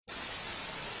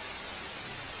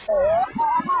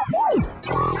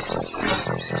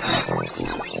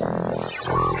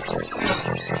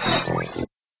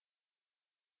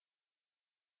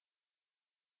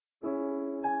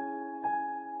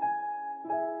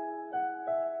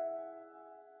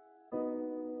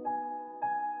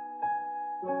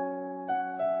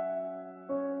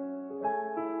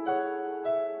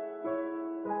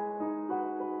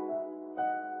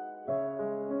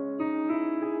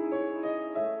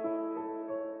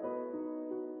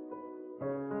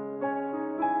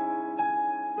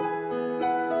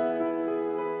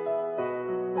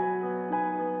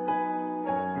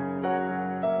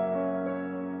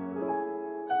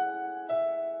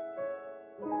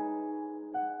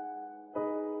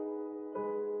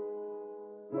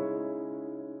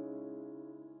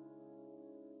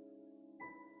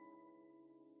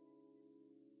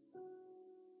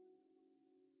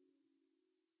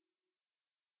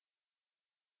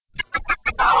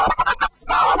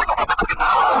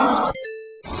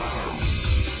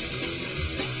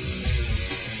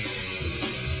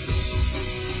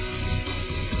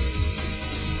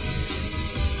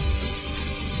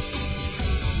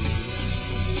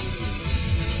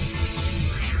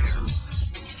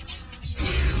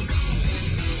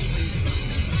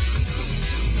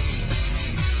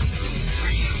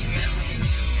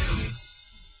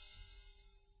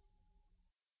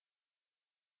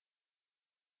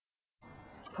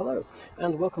Hello,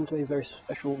 and welcome to a very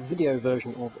special video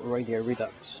version of Radio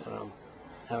Redux.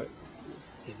 How it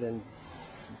is then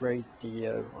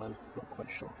radio, I'm not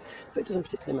quite sure, but it doesn't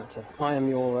particularly matter. I am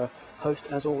your host,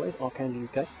 as always, Archangel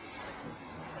UK.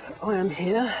 I am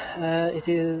here. It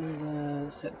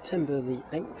is September the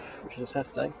 8th, which is a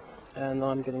Saturday, and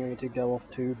I'm getting ready to go off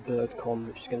to BirdCon,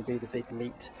 which is going to be the big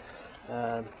meet.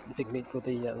 The big meet for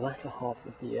the latter half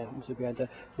of the year. Also, we had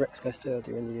Rexfest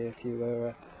earlier in the year, if you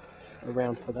were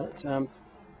around for that.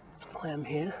 I am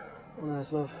here on a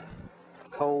sort of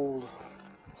cold,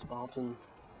 Spartan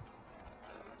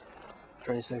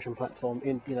train station platform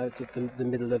in, you know, the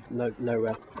middle of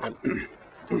nowhere.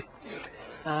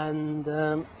 And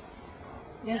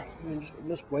yeah, we're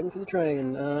just waiting for the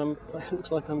train. It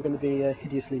looks like I'm going to be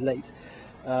hideously late,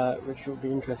 which will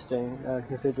be interesting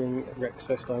considering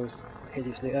Rexfest I was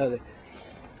hideously early.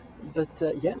 But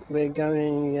yeah, we're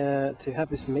going to have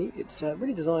this meet. It's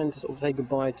really designed to sort of say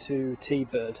goodbye to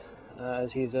T-Bird,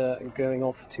 as he's going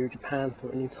off to Japan for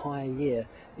an entire year.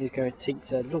 He's going to teach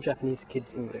little Japanese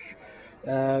kids English.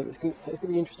 It's going to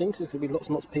be interesting because there's going to be lots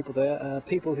and lots of people there,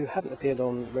 people who haven't appeared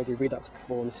on Radio Redux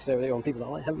before necessarily, or people that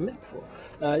I haven't met before.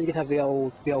 You can have the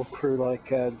old crew like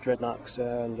Dreadnoughts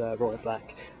and Royal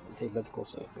Black, and T-Bird of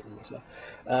course,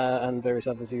 and various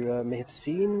others you may have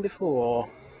seen before.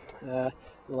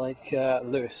 Like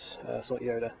Lewis, Sonic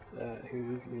Yoda,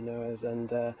 who you know as,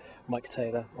 and Mike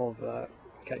Taylor of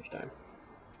Cage Dome,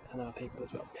 and other people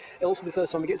as well. It'll also be the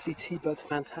first time we get to see T-Bird's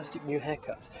fantastic new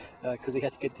haircut, because he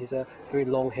had to get his very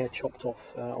long hair chopped off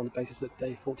on the basis that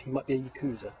they thought he might be a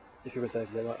Yakuza, if you were to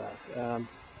say like that,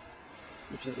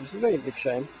 which is a very big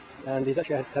shame, and he's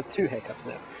actually had to have two haircuts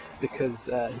now, because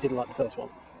he didn't like the first one,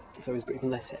 so he's got even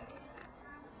less hair.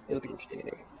 It'll be interesting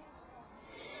anyway.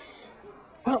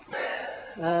 Well,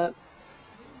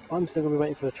 I'm still going to be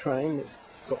waiting for the train.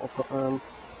 I've got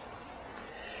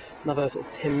another sort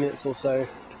of 10 minutes or so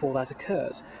before that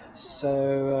occurs.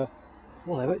 So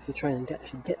while I wait for the train and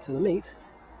actually get to the meet,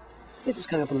 here's what's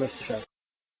coming up on the rest of the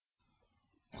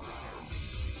show.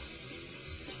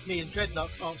 Me and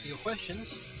Dreadnought answer your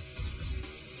questions.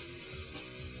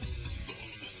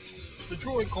 The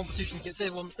drawing competition gets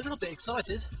everyone a little bit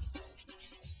excited.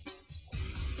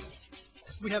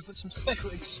 We have some special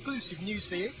exclusive news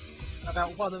for you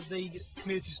about one of the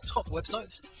community's top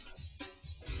websites.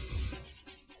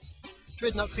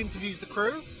 Dreadnought interviews the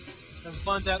crew and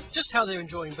finds out just how they're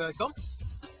enjoying BirdCon.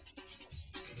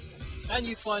 And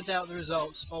you find out the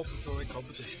results of the drawing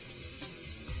competition.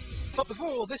 But before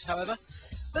all this, however,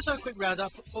 let's have a quick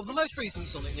roundup of the most recent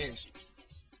Sonic news.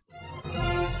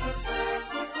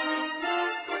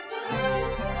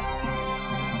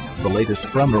 The latest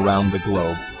from around the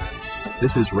globe.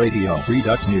 This is Radio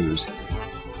Redux News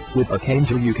with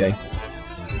Archangel UK.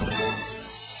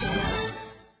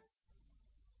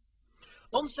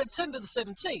 On September the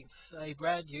 17th, a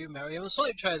brand new Mario and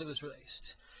Sonic trailer was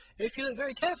released. If you look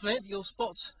very carefully, you'll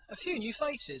spot a few new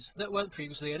faces that weren't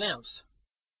previously announced.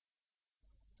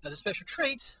 As a special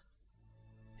treat,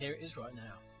 here it is right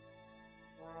now.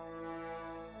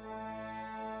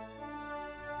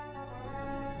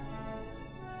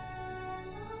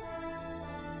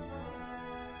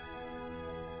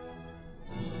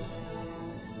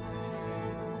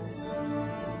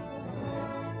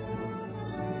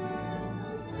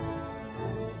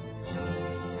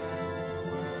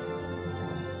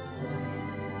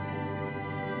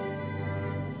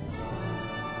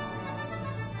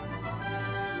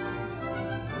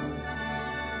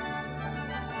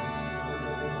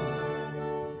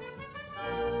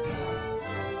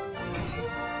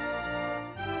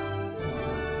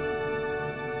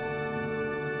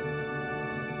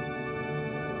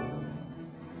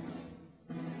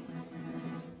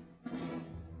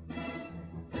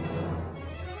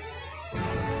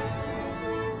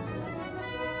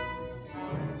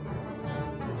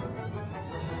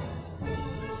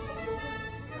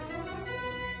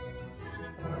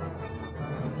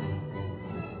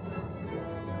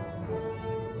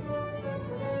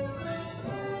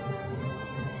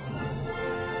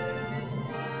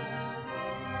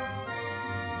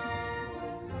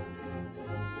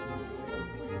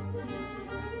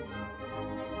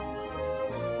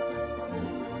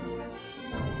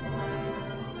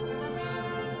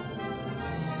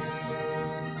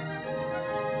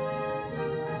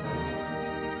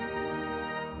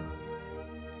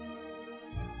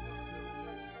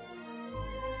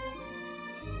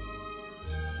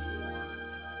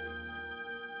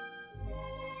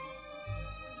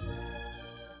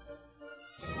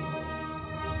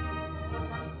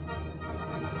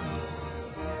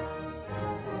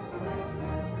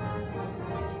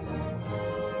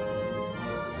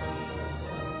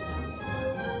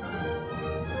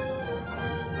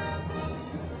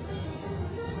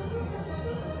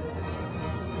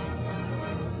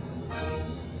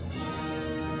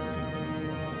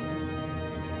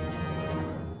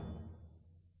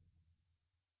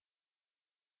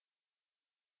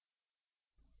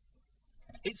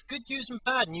 It's good news and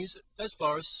bad news as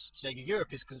far as Sega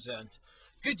Europe is concerned.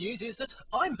 Good news is that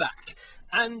I'm back,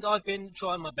 and I've been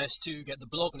trying my best to get the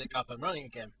blog up and running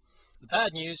again. The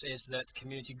bad news is that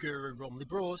community guru Romley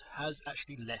Broad has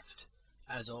actually left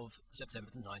as of September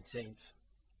the 19th.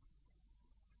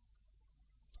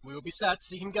 We will be sad to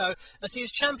see him go, as he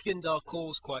has championed our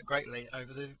cause quite greatly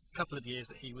over the couple of years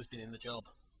that he has been in the job.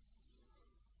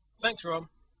 Thanks, Rom.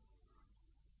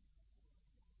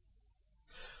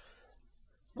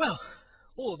 Well,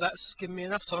 all of that's given me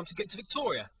enough time to get to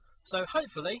Victoria, so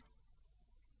hopefully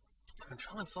I can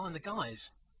try and find the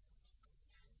guys.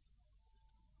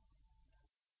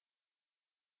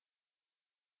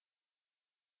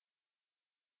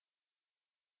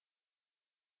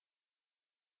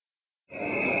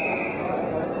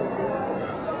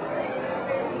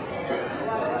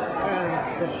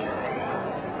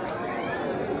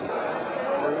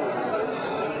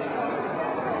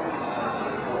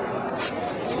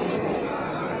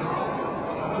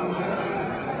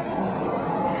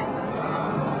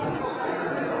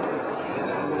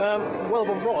 Well,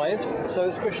 I've arrived, so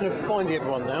it's a question of finding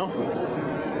everyone now.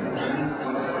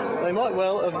 They might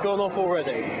well have gone off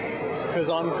already, because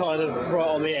I'm kind of right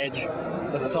on the edge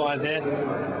of time here.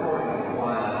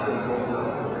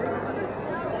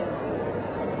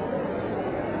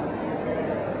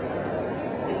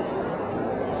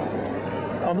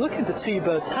 I'm looking for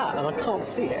T-Bird's hat and I can't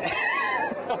see it.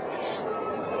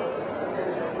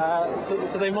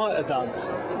 So they might have done.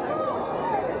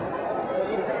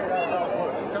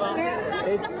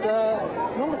 It's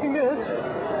not looking good.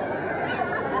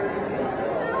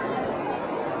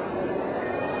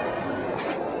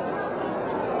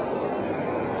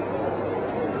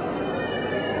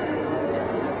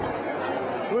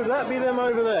 Would that be them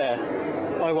over there?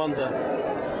 I wonder.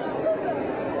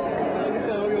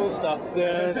 All your stuff.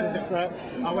 There's, right.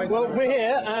 Well, we're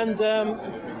here, and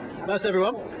that's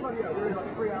everyone.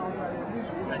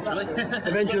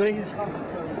 Eventually.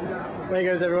 There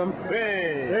goes everyone.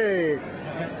 Hey!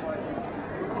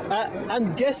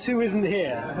 And guess who isn't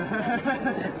here?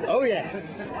 Oh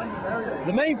yes!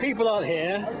 The main people aren't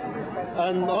here,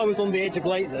 and I was on the edge of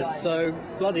lateness, so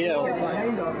bloody hell.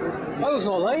 I was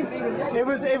not late. It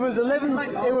was 11.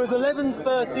 It was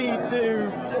 11:30 to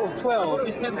sort of 12.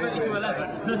 It's 10:30 to 11.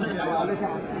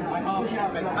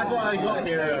 That's why I got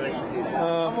here early.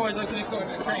 Otherwise I could have got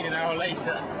the train an hour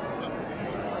later.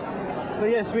 But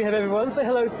yes, we have everyone. Say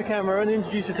hello to the camera and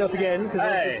introduce yourself again.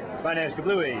 Hey, my name's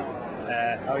Kablooey.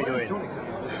 How are you doing?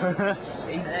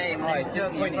 Hey, hi.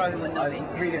 Just really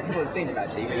cool seen him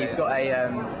actually. But he's got a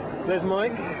There's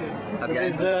Mike with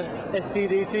his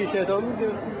SCD t-shirt on.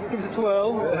 Give us a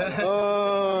 12.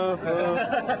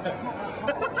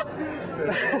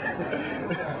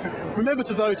 Remember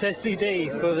to vote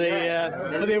SCD for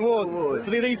the award,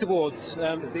 for the Elite Awards.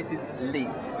 this is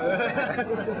elite.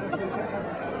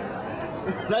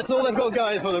 That's all they've got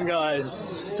going for them,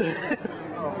 guys.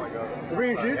 Oh my god.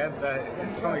 Really?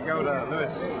 It's Sonic Golda,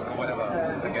 Lewis, or whatever,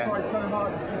 again.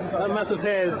 That massive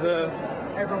hair's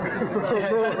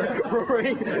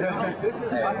Rory.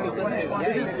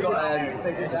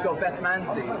 He's got best man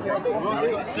Steve.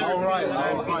 Alright,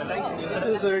 man.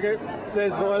 There we go.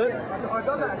 There's Violet.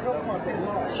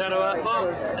 Shadow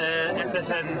Alpha,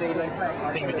 SSN,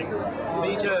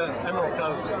 Major Emerald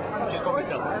Close, just comic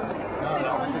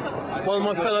One of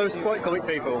my fellow Sprite comic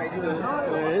people.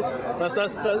 There he is. That's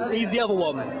he's the other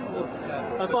one.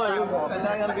 That's fine.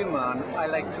 I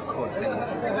like to cut things.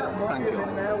 Thank you.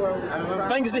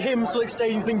 Thanks to him, Solid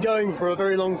Station's been going for a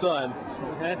very long time.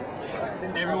 Okay?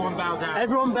 Everyone bow down.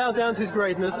 Everyone bow down to his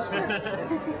greatness.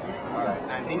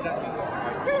 And he's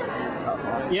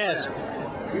actually Yes.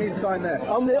 You need to sign there.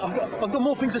 I've got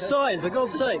more things to sign, for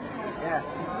God's sake. Yes.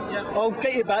 I'll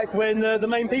get you back when the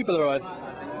main people arrive.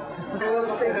 Well,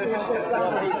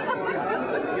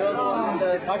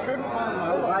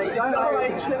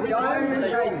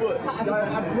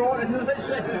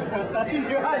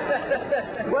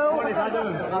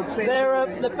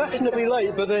 they're fashionably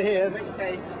late, but they're here.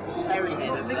 There's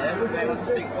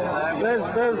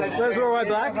Rory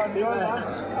Black.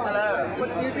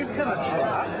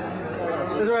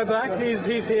 There's Rory Black.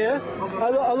 He's here.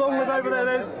 Along with over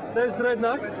there, there's the Red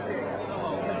Nuts.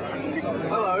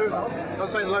 Hello. I'm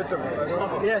saying hello to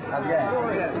him. Yes. How's it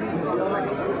going?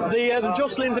 The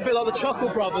Jocelyn's a bit like the Chuckle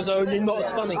Brothers, only not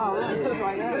as funny.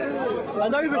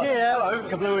 And over here,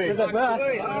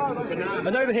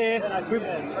 and over here, with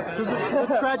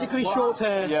tragically short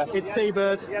hair, it's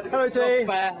T-Bird. Hello, T.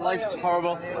 Fair, life's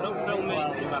horrible. Don't film me.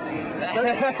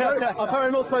 Apparently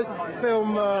I'm not supposed to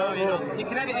film. You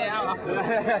can edit it out after.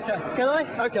 Can I?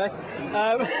 Okay.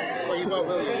 Well, you won't,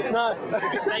 will you? No.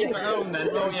 You'll be safe at home then,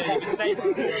 won't you? You'll be safe.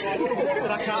 Because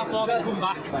I can't afford to come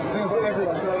back.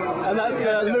 And that's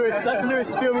Lewis. That's Lewis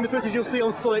filming the footage you'll see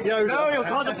on Sonic Yoda. No, you'll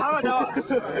cause a paradox.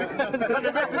 That's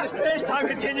a reference to the space-time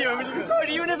continuum and destroy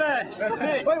the universe.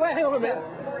 Wait, hang on a minute.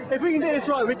 If we can do this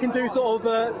right, we can do sort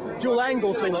of dual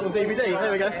angle thing like on DVD.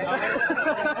 There we go.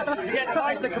 You get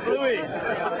twice the kablooey.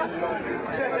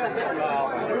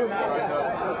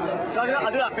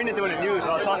 I do that thing to do in the news, so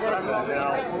I'll try to remember, you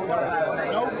know.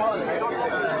 No problem.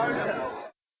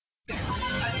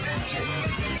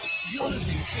 You're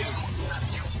listening to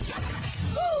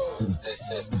This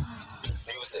is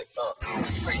Music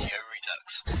Radio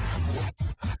Redux.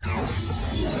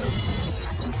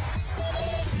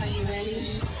 Are you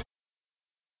ready?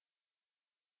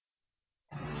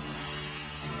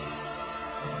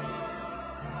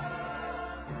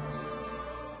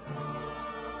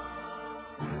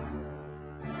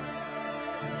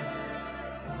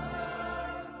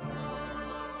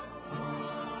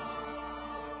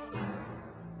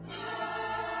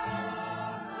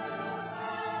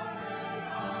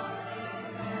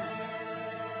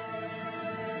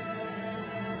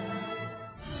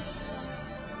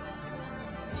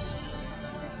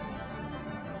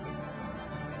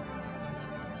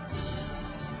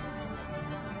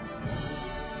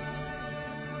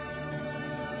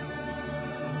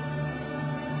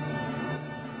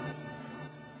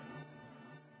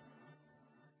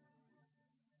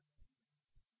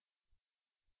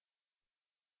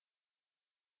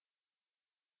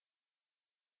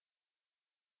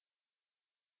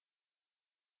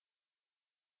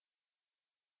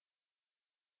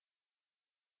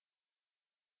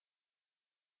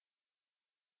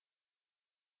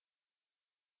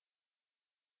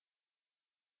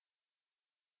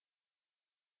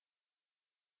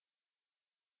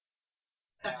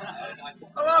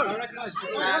 Hello,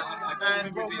 and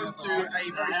welcome to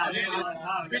a very special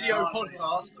video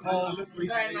podcast of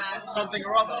something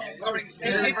or other.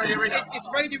 It's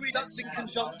Radio Redux in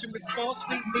conjunction with Fast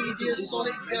Fleet Media,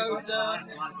 Sonic Yoda,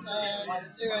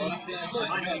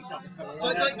 so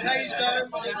it's like Cage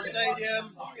Dome, Sonic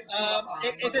Stadium.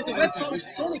 If there's a website with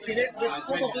Sonic in it, we're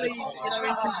probably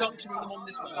in conjunction with them on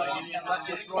this one. That's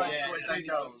just right, boys and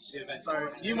girls. So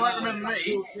you might remember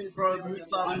me from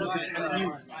some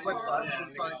website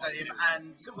called Sonic Stadium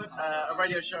and a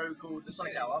radio show called The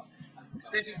Sonic Hour.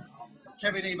 This is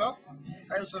Kevin Eva,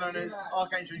 also known as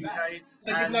Archangel UK.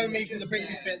 But you've known me from the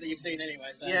previous bit that you've seen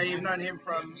anyway. So. Yeah, you've known him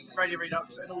from Radio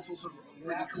Redux and all sorts of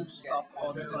really cool stuff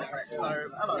on Sonic Rex. So,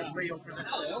 hello, we're your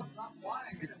presenters.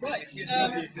 Right,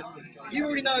 you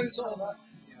already know sort of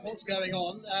what's going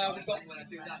on. We've got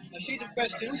a sheet of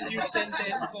questions that you've sent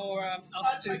in for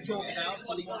us to talk about,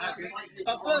 something what have you.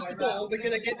 But first of all, we're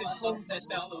going to get this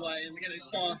contest out of the way and we're going to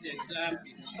start it.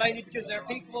 Mainly because there are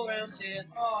people around here,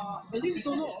 believe it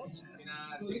or not,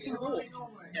 who are looking bored.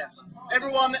 Yeah.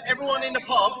 Everyone in the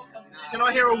pub, can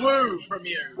I hear a woo from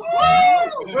you?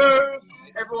 Woo! Woo!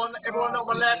 Everyone on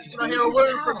my left, can I hear a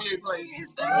woo from you,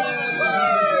 please?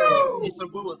 Woo! It's a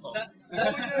woo-a-thon.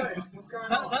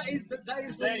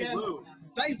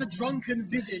 That is the drunken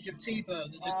visage of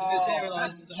T-Bird that just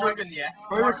materialised into Drunken, yeah.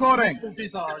 We're recording.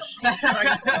 Visage.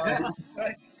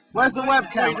 Where's the Way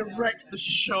webcam? to wreck the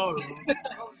show.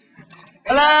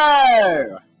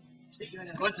 Hello!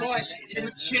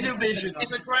 It's Chinavision.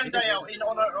 It's a grand day out in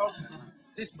honour of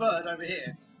this bird over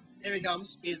here. Here he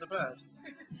comes. He's a bird.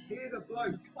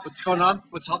 What's going on?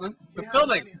 What's happening? We're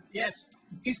filming. Yes.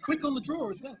 He's quick on the draw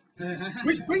as well.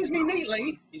 Which brings me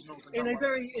neatly He's not in a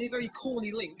very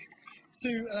corny link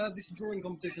to this drawing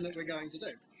competition that we're going to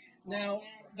do. Now,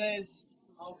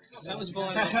 that was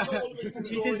Violet.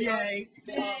 She says yay.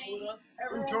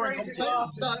 drawing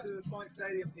competition. Sonic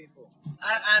Stadium people.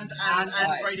 And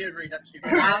Radio Redux people.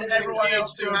 And everyone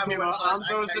else who have your and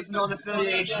those of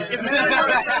non-affiliation. If we're going to go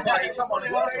to everybody, come on,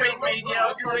 Fast Fleet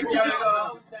Media, Sonic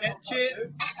Yoga.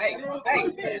 Cheer. Hey!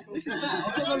 This is bad.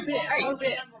 I've got no beer. Hey!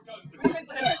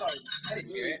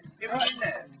 It was in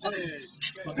there.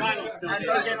 And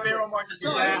don't get beer on my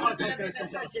So,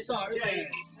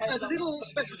 as a little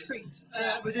special treat,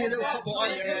 we're doing a little football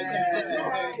competition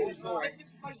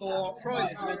for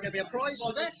prizes. So there's going to be a prize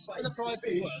for best and a prize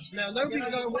for worst. Now, nobody's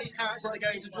knowing what character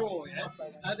they're going to draw yet.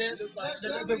 They're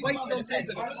waiting on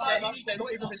tenterhooks so much they're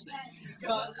not even listening.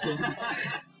 But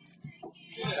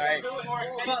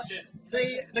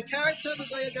the character that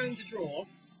they are going to draw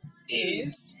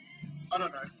is... I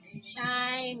don't know.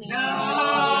 Shiny. No!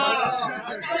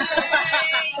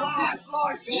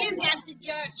 You got the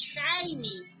jerk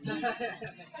shiny.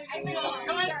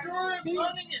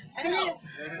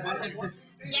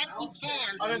 Yes, you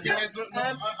can. I don't think there's.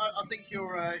 I think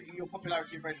your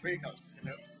popularity of Red Recos is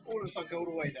going to all of a sudden go all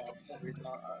the way down for some reason.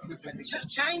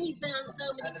 Shiny's been on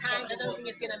so many times, I don't think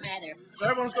it's going to matter. So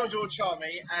everyone's got to draw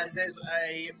Charmy, and there's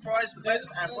a prize for the best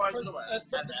and a prize for the worst.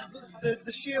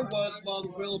 The sheer worst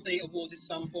one will be awarded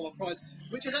some form of prize,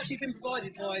 which has actually been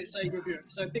provided by Sega Review.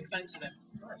 So big thanks to them.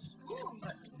 Nice.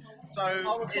 Nice. So,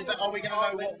 are we going to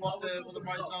know what the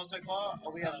prizes are so far?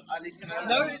 Are we at least going to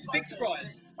know? No, it's a big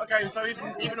surprise. Okay, so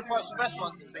even the prize for the best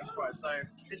ones is a big surprise, so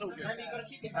it's all good.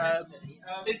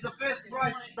 It's the first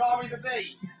prize, Charmy the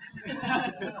Bee.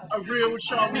 A real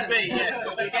Charmy Bee,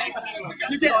 yes.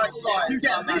 You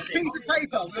get this piece of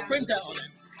paper with a printout on it.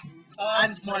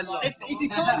 And my love. If you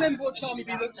can't remember what Charmy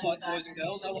Bee looks like, boys and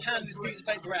girls, I will hand this piece of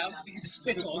paper out for you to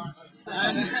spit on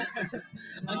and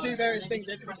do various things.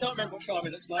 If you can't remember what Charmy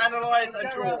looks like, analyse and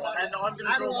draw, and I'm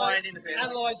going to draw mine in a bit.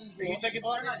 Analyse and draw. Are you taking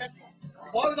part in this?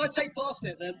 Why would I take part in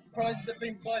it? The prizes have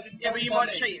been provided. Yeah, but you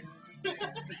might cheat.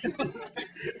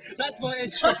 That's my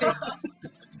entry.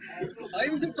 I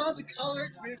even took time to colour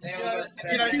it.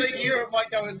 You know, so Europe might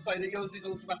go and say that yours is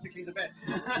automatically the best.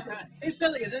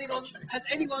 Incidentally, has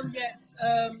anyone yet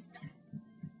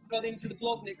got into the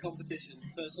Blognik competition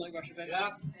for Sonic Rush Event?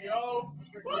 Yes. Yo.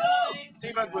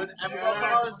 Team Edward, and we've got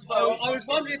some others as well. I was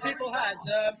wondering if people had.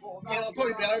 It'll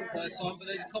probably be over by this time, but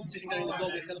there's a competition going on the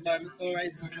Blognik at the moment for a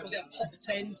pop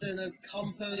tent and a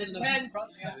compass and a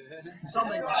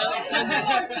something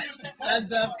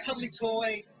and cuddly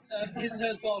toy. His and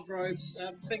hers bathrobes,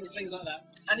 things like that.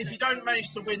 And if you don't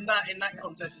manage to win that in that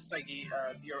contest, the Sega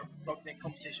Europe Blognik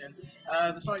competition,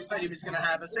 the Sonic Stadium is going to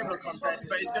have a similar contest,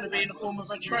 but it's going to be in the form of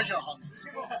a treasure hunt.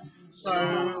 So,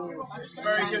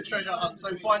 very good treasure hunt.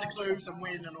 So find the clues and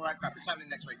win and all that crap. It's happening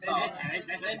next week.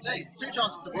 Indeed. 2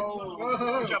 chances to win.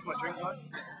 Watch out for my drink, right?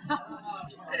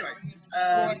 Anyway,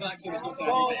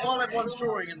 while everyone's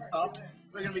drawing and stuff,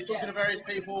 we're going to be talking to various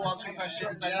people, answering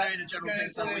questions, and doing the general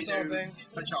things that we do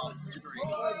for chance to agree.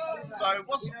 So,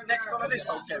 what's next on the list,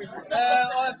 old Kevin?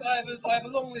 I have a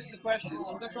long list of questions.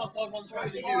 I'm going to try and find ones for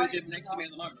the viewers here next to me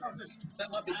at the moment. That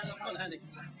might be kind of handy.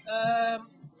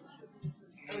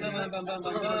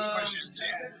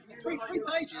 Three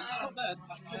pages, not bad.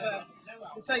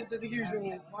 The same, the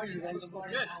usual ones,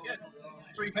 unfortunately. Good.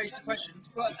 3 pages of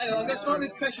questions. Right, anyway, I'm going to start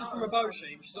with questions from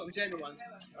Roboshi, which is sort of general ones.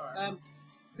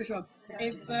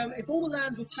 If all the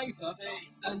land were paper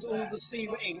and all the sea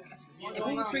were ink, if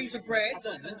all the trees were bread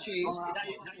and cheese,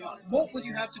 what would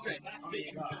you have to drink?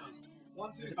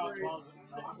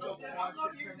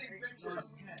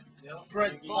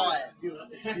 Bread pie.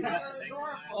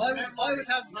 I would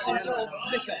have some sort of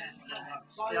liquor.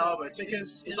 Yeah, but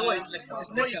because it's always liquor.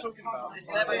 What are you talking about? It's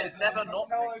never not.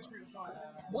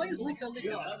 Why is liquor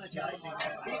liquor?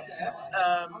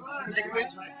 Liquid.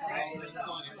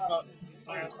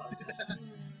 Right.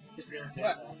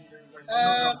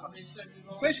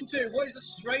 Question 2. What is the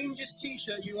strangest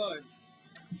T-shirt you own?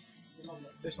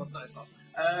 This one, no, it's not.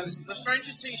 The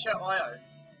strangest T-shirt I own.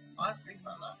 I have to think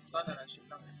about that because I don't actually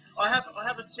know. I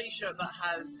have a T-shirt that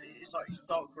it's like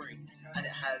dark green and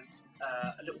it has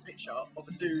a little picture of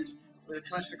a dude with a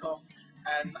Kalashnikov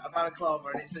and a balaclava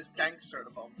and it says gangster at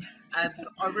the bottom. And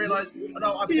I realised, I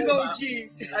bought that,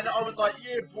 and I was like,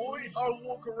 yeah, boy, I'll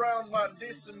walk around like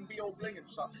this and be all bling and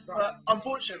stuff. But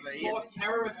unfortunately, more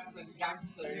terrorist than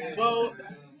gangster. Yeah. Well.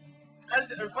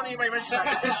 Funny you may mention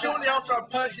that, because shortly after I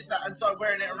purchased that and started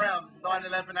wearing it around,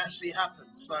 9/11 actually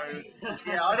happened. So,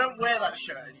 yeah, I don't wear that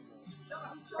shirt anymore.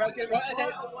 I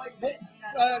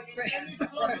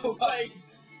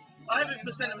have it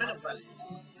for sentimental value.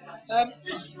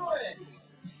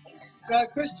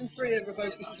 Question 3 of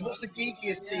Roboski is, what's the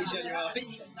geekiest T-shirt you have? I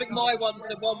think my one's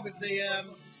the one with the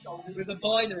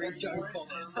binary joke on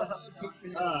it.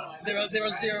 There are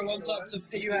 0-1 types of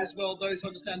people as well, those who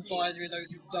understand binary and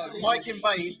those who don't. Mike in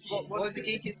Bates, what was the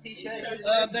geekiest T-shirt?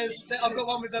 I've got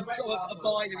one with a sort of a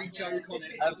binary joke on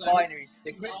it. Binary.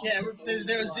 Yeah,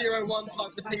 there are 0-1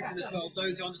 types of people as well,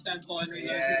 those who understand binary and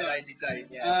those who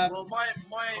don't. Yeah. Well, my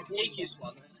geekiest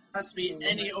one has to be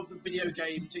any of the video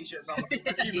game T-shirts I've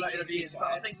accumulated over the years.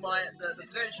 But I think the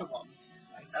potential one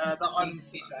that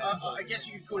I guess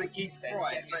you could call it Geek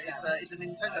Pride, but it's a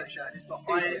Nintendo shirt. And it's got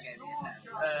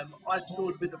I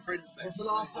scored with the princess.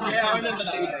 Yeah, I remember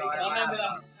that. I remember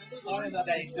that.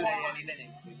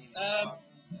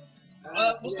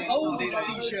 What's the oldest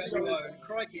T-shirt you own?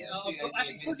 Crikey! Actually,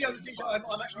 it's probably the oldest T-shirt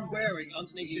I'm actually wearing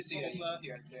underneath this sort of,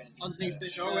 underneath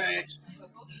this.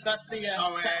 That's the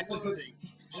Saxon hoodie.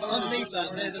 Underneath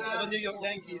that, there's a sort of a New York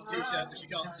Yankees T-shirt which you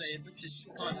can't see, which is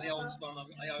kind of the oldest one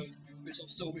I own, which sort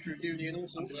of saw me through uni and all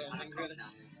sorts of things really.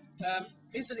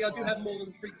 Instantly, I do have more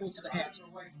than 3/4 of a head,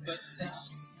 but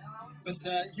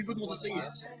you wouldn't want to see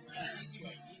it.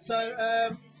 So.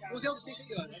 What's the oldest T-shirt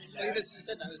you own?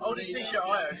 Oldest T-shirt I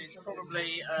own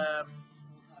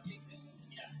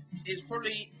is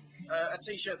probably a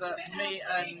T-shirt that me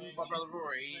and my brother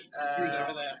Rory,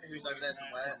 who's over there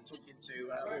somewhere, talking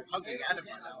to, hugging Adam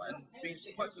right now, and being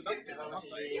quite productive, I must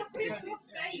say.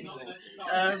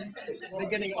 They're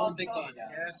getting on big time.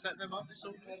 Yeah, set them up.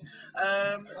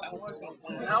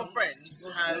 Our friend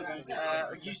has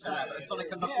used to have a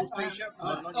Sonic and Knuckles T-shirt,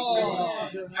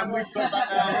 and we've got that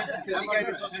now because he gave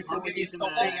it to us before we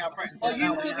stopped being our friends. Are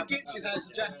you one of the gits who has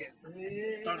the jacket?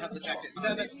 Don't have the jacket.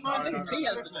 I think T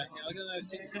has the jacket. I don't know.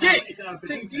 T,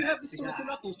 do you have the Sonic and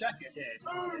Knuckles jacket?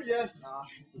 Oh, yes.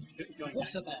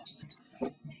 What a bastard.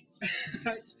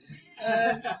 Right.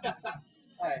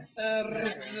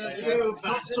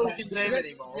 Not talking to him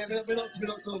anymore. Yeah, we're not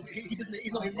talking. He doesn't.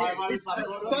 He's not even here.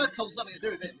 Bird Colt's nothing to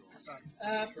do with it.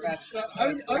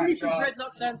 Only from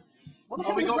Dreadnuts and.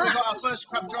 We got our first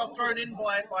crap draft thrown in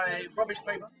by rubbish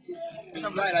paper.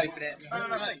 Don't open it. No.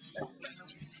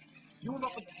 You're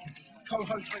not the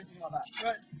co-host or anything like that.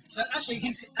 Right. Actually,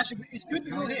 it's good that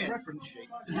you're here. Reference sheet.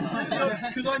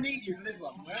 Because I need you for this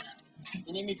one. Right?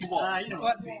 You need me for what?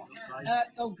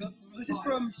 Oh god, this is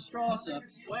from Strata.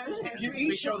 You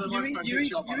each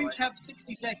have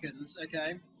 60 seconds,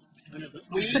 okay?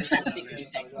 We each have 60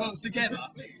 seconds. Well, together.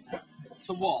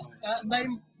 To what?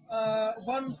 Name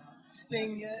one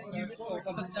thing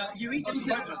you each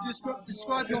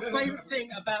describe your favourite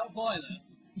thing about Violet.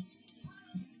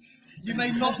 You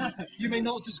may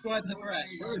not describe the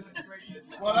breasts.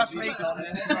 Well, that's me,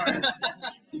 Sorry.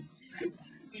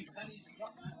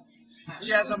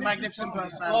 She has a magnificent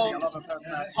personality. I love her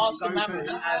personality. She's open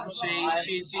and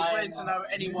she's willing to know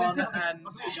anyone. And her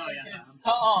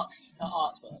artwork.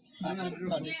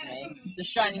 Does it for me. The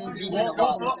shining beacon of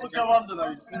what would go under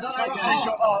those? Is your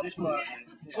artwork?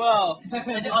 Well,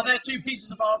 are there two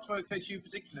pieces of artwork that you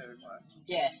particularly admire?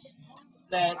 Yes.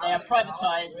 They are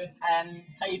privatised and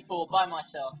paid for by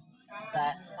myself.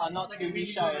 That are not to be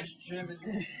shown.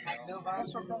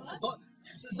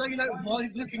 So you know, while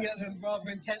he's looking at them rather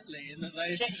intently, and that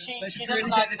they she should doesn't really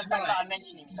like get this the fact right. that I'm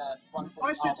mentioning her.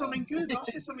 I said something good. I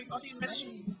said something. I didn't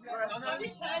mention.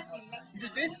 You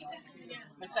just did.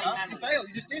 You failed.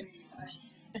 You just did.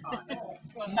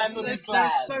 There's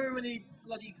so many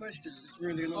bloody questions. It's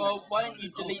really annoying. Well, why don't you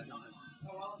delete them?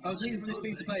 I'll delete them from this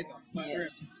piece of paper.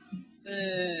 Yes.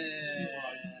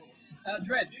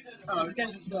 Dread.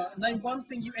 Name one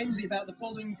thing you envy about the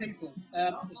following people.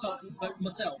 We'll start with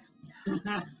myself.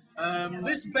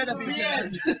 This better be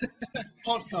good.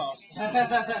 Podcast.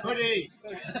 Buddy,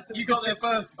 you got there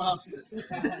first, bastard.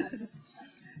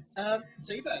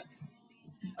 T-Bird.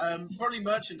 Probably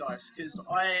merchandise, because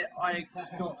I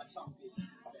got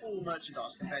all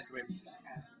merchandise compared to him.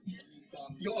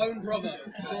 Your own brother,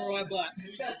 Uriah Black.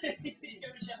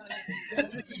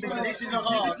 This is a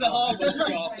hard one,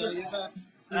 Strata.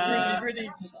 Really.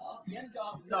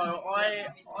 No, I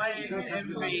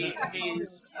envy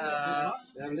his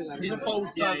bold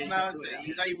personality.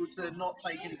 He's able to not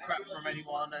take any crap from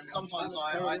anyone, and sometimes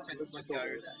I tend to just go,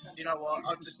 you know what,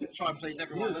 I'll just try and please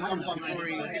everyone. And sometimes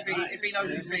if he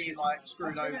knows he's being like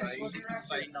screwed over, he's just going to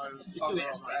say no, fuck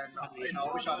off, and you know,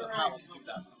 I wish I had the power to do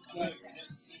that.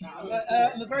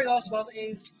 The very last one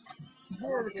is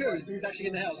Rory Raccoon, who's actually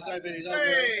in the house.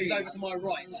 He's over to my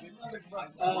right.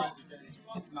 So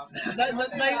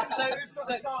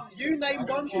you name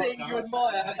one thing you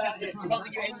admire about him, one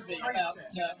thing you envy about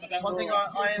one thing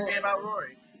I envy about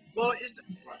Rory. Well, it's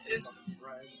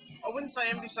I wouldn't say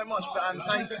envy so much, but I'm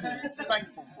thankful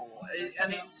for.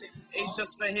 And it's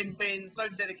just for him being so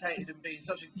dedicated and being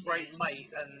such a great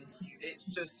mate, and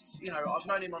it's just, you know, I've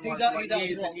known him on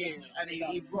years and years, and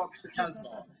he rocks the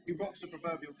Casbah. He rocks the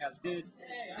proverbial Casbah. You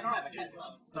don't have a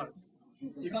Casbah. No.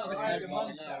 You can't have a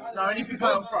Casbah, no. Only if you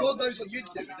put up front. God knows what you'd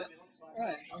do with it.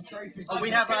 Right.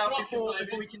 We have our, before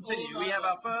we continue, we have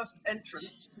our first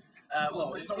entrance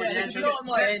Well, it's not Yeah, really an it's entry. not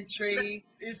my entry.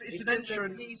 It's It's an just a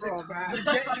entrant piece of from.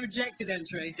 crap. Rejected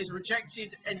entry. It's a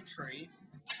rejected entry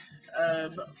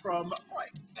from.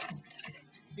 Right. Can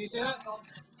you see that?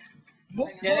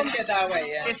 Yeah, let's get that away,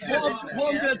 yeah. It's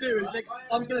What I'm going to do is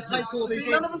I'm going to take all these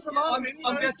in. None of us are laughing.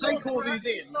 I'm going to take all these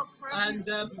in. It's not crap. And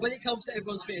when it comes to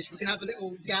everyone's finish, we can have a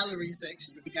little gallery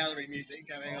section with the gallery music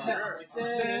going on. I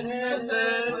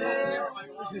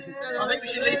think we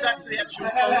should leave that to the actual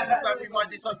song, so we might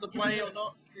decide to play or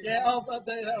not. Yeah,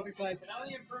 that'll be played.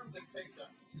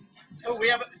 Oh, we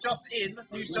have just in,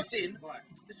 news just in.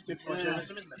 This is good for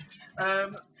journalism, isn't it?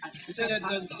 No,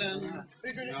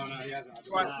 he hasn't.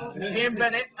 Right, Ian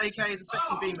Bennett, aka the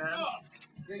Sexy B-Man,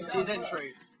 his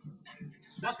entry.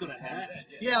 That's got a hair.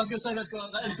 Yeah, I was going to say that has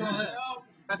got a hair.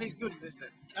 That is good, isn't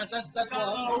it? That's what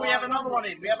Oh, we have another one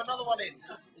in.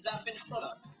 Is that a finished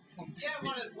product?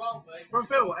 From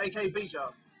Phil, aka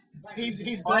Bija. He's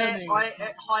burning.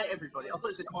 Hi everybody. I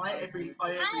thought it said every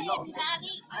lot. everybody.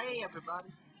 Hey everybody.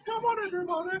 Come on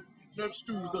everybody. Let's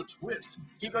do the twist.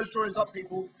 Keep those drawings up,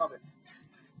 people. Love it.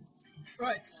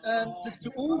 Right, to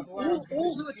all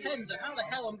who attend, so how the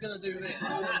hell I'm going to do this?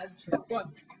 Right,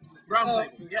 Round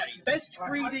table. Yeah. best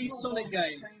 3D Sonic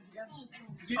game.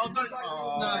 Oh, don't.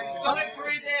 No. Sonic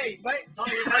 3D. Wait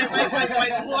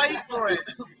for it.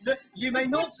 You may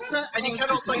not say, And you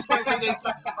cannot say Sonic 3D because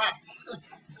that's crap.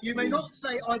 you may not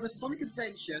say either Sonic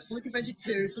Adventure, Sonic Adventure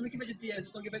 2, Sonic Adventure DS, or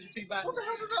Sonic Adventure 2 Battle. What the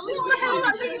hell does that mean? What the hell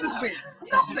does that leave us with?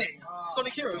 Nothing.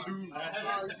 Sonic Heroes.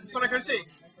 Sonic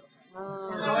 06.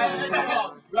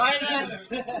 Right, yes.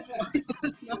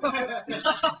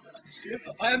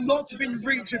 I am not within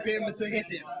reach of him to hit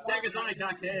him. Check us Sonic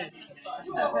Arcade.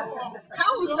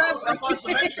 How is that? That's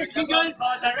isometric. He's going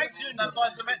far direction. That's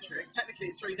isometric. Technically,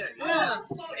 it's 3D. Yeah.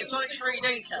 If Sonic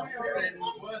 3D counts, then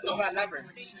What about Labyrinth?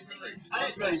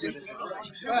 That's very good.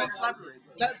 who wants Labyrinth?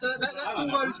 That's all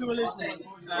those who are listening.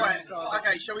 Right.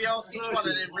 Okay. Shall we ask each one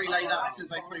and then relay that because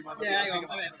they pretty much. Yeah, hang on.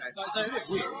 Okay. So,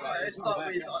 Right, let's start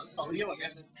with you, I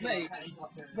guess. me,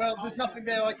 well, there's nothing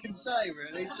there I can say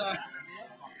really. So,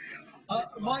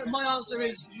 my answer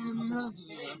is, and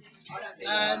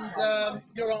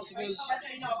your answer was.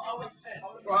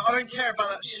 Right, I don't care about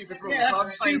that stupid rule. Yeah, so I'm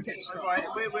that's saying, stupid. right,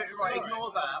 right,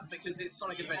 ignore that because it's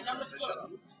Sonic Adventure, so shut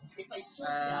up.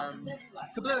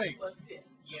 Kablooey.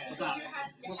 What's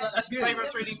that? That's good.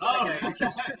 Favourite 3D Sonic game?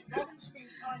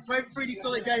 Favorite 3D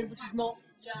Sonic game, which is not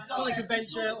Sonic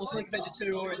Adventure or Sonic Adventure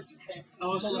 2, or it's.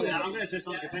 Oh, it's not that. I'm going to say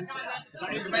Sonic Adventure.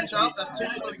 Sonic Adventure, that's two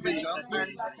Sonic Adventure.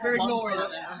 And We're ignoring it.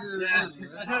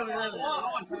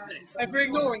 If we're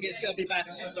ignoring it, it's going to be bad.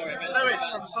 Sorry. Lewis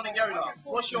from Sonic Yoda.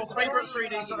 What's your favourite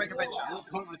 3D Sonic Adventure?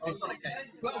 Or Sonic game?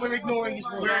 We're ignoring his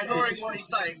rules. We're ignoring what he's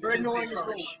saying. We're ignoring because his he's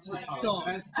rules. rubbish. It's dumb.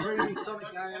 Best 3D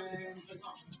Sonic game.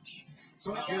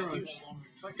 Sonic Heroes.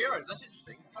 Sonic Heroes, that's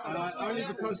interesting. Only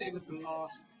because it was the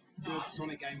last good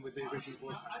Sonic game with the original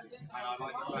voice actors. And I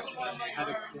like the fact that they had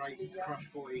a great Crush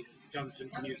 40s Junction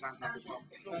to new soundtrack as well.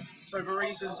 So for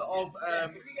reasons of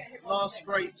last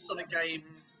great Sonic game,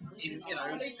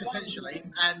 potentially,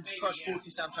 and Crush 40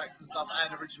 soundtracks and stuff,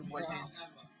 and original voices,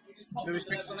 Lewis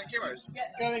picked Sonic Heroes.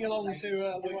 Going along to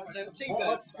the right table.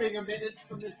 T-Birds. being omitted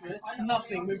from this list?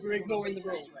 Nothing. We're ignoring the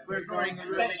rule. We're ignoring the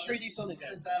Best 3D Sonic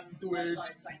game. Weird.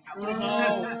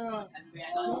 No.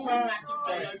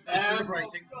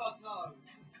 Deliberating.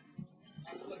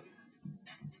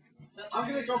 I'm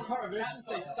going to go controversial and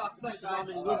say Satsa because I'm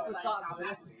in love with that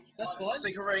bit. That's fine.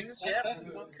 Secret Rings, yeah.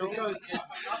 Cool. Because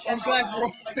I'm glad Roy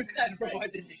didn't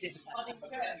get it.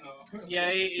 Yeah,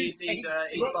 he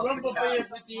busted Rumblebee cat.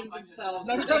 have redeemed themselves.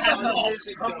 No, they have not.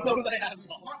 No, they have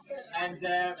not. And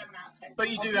But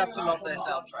you do have to love their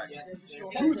soundtrack.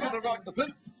 Who's going to write the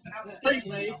place?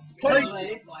 Place!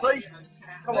 Place! Place!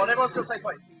 Come on, everyone's got to say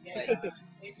place.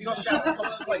 You got to shout. Come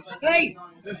on, place. Place!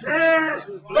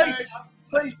 Place!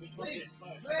 Place! Place!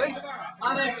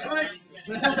 and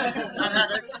And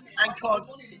Haddock. And Cod.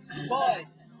 Five.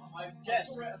 Jess,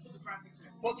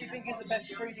 what do you think is the best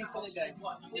 3D Sonic game?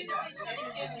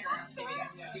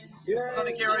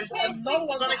 Sonic Heroes.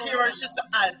 Sonic Heroes just to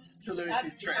add to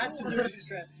Lewis's trend. Add to Lewis's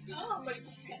trend.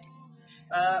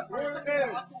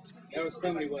 There was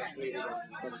so many worse 3D games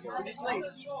than Sonic Would you sleep?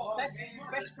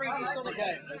 Best 3D Sonic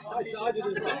game. I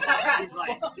didn't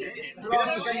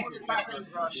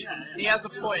Rush. He has a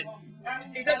point.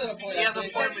 He does have a point. He has a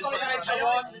point with Sonic Adventure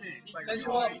 1.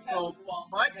 Adventure 1. Well,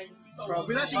 Mike?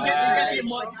 We'll actually get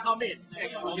Mike to come in.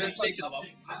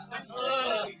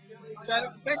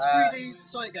 So, best 3D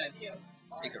Sonic game.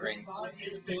 Secret Rings.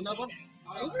 Cool, another one.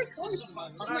 It's all very close. I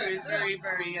know, it's very,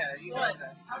 very, yeah. You got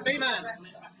that. B-Man.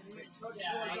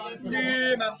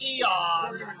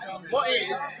 Eon, what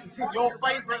is your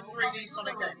favourite 3D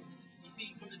Sonic game?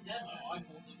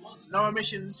 No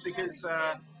omissions because,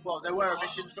 well, there were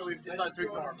omissions, but we've decided to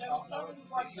ignore them.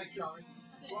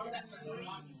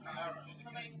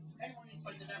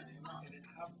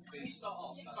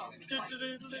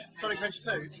 Sonic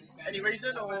Adventure 2. Any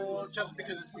reason, or just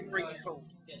because it's freaking cool?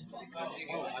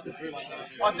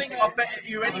 I bet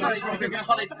you anyway because it's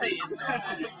Hunted P, isn't it?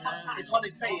 It's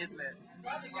Hunted P, isn't it?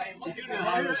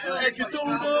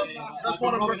 That's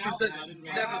what I'm representing.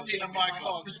 Never seen a mic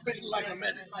hog spitting like a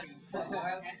menace.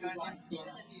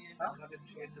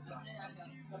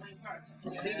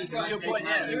 That's a good point,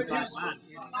 yeah.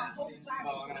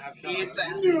 He is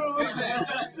sense.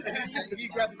 If you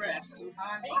grab the rest.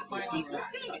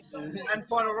 And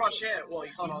Final Rush, yeah. Well,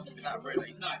 you can't argue with that,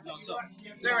 really. No, not at all.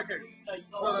 Zeraku.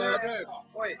 Zeraku.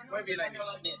 Wait, where have you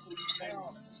ladies?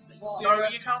 No,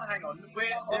 you can't hang on. We're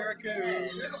Zeraku.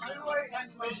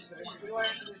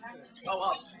 Oh,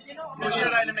 us. We'll show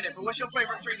that in a minute, but what's your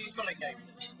favourite 3D Sonic game?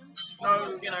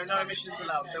 No, no emissions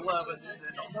allowed. There were, but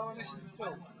they're not. No emissions at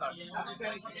all? No.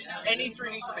 Any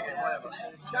 3D Sonic game, whatever.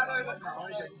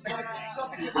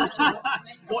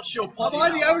 What's your poly? Am I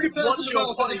the only person What's in the your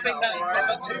world poly? who think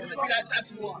that's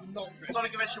absolutely not true?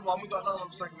 Sonic Adventure 1, we've got another one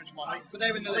for Sonic Adventure 1. So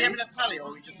they're in the Are we lead. having a tally or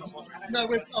are we just not bothering? No,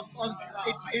 we're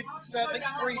it's I think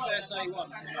 3 versus A1.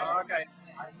 Oh, okay.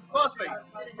 First thing,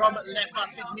 from Le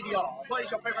Facile Media, what is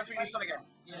your favourite 3D Sonic game?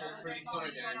 3D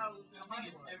Sonic game.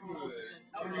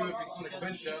 Probably would be Sonic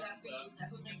Adventure, but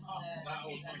that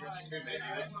or Sonic Adventure 2 maybe,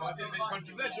 which might be a bit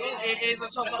controversial. It is a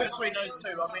toss-up between those two.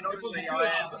 I mean, obviously,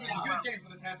 It's a good game for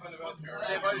the 10th anniversary.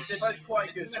 they're both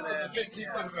quite good for their...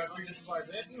 15th anniversary just survived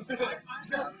it.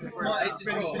 It's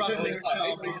been struggling with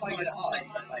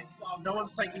No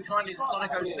one's taking kindly to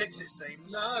Sonic 06, it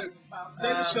seems. No,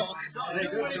 there's a shot.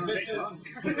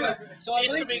 So I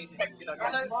It's to think be expected, I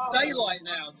guess. so Daylight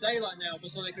now for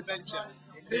Sonic Adventure.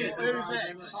 Who's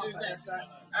next? Who's next?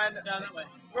 And Down that way.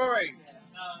 Rory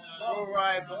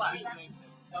Black.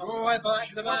 Rory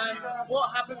Black, the man.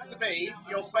 What happens to be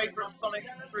your favourite Sonic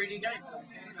 3D game?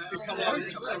 Who's coming on?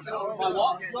 My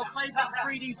what? Your favourite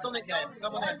 3D Sonic game?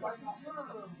 Come on in.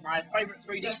 My favourite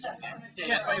 3D Sonic game.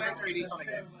 Yes, favourite 3D Sonic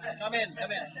game. Come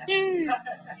in.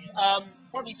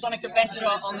 Probably Sonic Adventure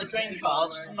on the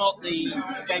Dreamcast, not the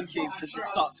GameCube because it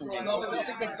sucks on Well, GameCube. I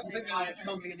think we're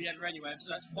bumping in the end anyway,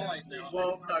 so that's 5 now.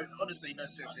 Well, no, honestly, no,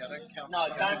 seriously, I don't count. No,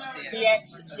 don't.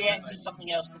 DX is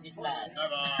something else because it's bad.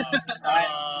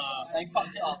 They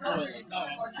fucked it up royally.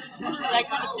 They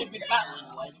kind of did with Battle in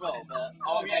a way as well, but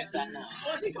I'll get to that now.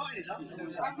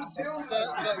 So,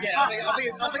 yeah, I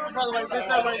think, by the way, there's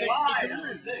no way that you can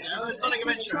move this now. So Sonic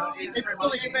Adventure is It's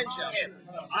Sonic Adventure.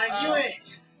 I knew it!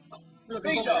 Look,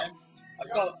 Peter, I've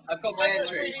got my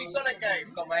favourite entry. 3D Sonic game.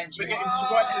 I've got my entry. We're getting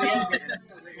right to the end of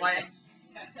this. It's my.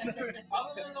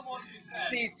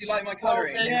 See, do you like my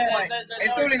colouring? Yeah,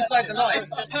 It's all inside the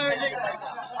lines. Apparently,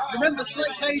 remember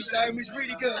Sonic Cage Dome was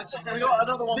really good. We got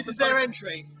another one. This for is their Sonic.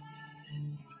 entry.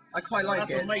 I quite like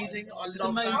That's it. amazing. I It's love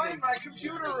amazing. My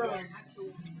computer room.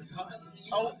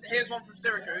 Oh, here's one from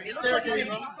Syracuse. It looks like Syracuse.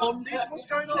 it's in bondage. What's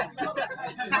going on?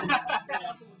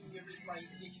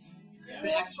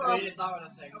 Next one.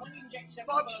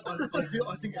 Fudge.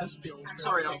 I think Espiel.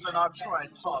 Sorry, Elson, I've tried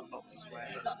hard not to swear.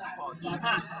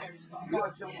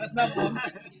 Fudge. That's another one.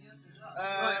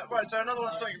 Right, so another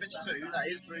one, Sonic Adventure 2. That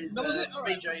is for That was it?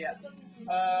 VJ, yeah.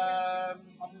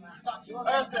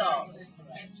 Earthgar.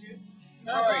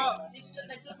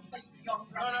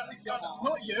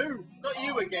 Not you. Not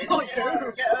you again. Not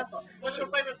you. Get Earthgar. What's your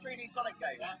favourite 3D Sonic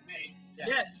game? Yeah.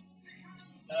 Yes.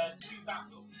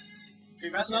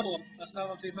 That's another one. That's another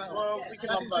one. Team Battle. Well, we can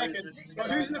That's have in those. second.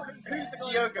 But who's the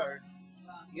guy? Diogo.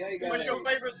 Diogo. What's your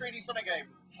favourite 3D Sonic game?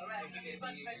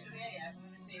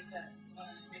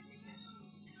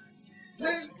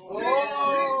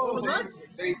 What was that?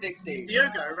 360.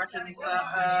 Diogo reckons that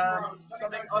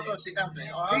Sonic. I've got to see that thing.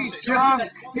 He's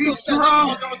drunk. He's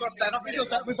drunk. I've got to stand up. He's got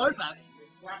that. We both have.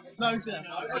 No, sir.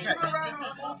 Okay.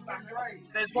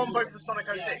 There's one vote for Sonic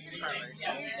 06, apparently.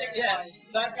 Yes,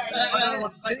 that's. I don't know what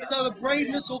to say. It's either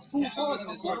braveness or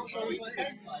foolhardiness. I'm not sure which one it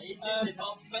is.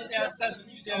 But yes, that's.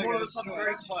 I'm all of a sudden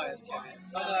very tired.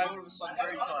 I know. All of a sudden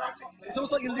very tired. It's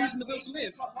almost like you're losing the will to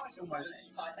live.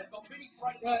 Almost.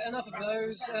 Right, enough of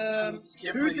those.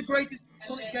 Yeah, who's please. the greatest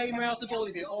Sonic gamer out of all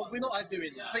of you? Oh, we're not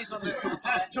doing that. Please don't do it.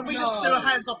 Can we just do a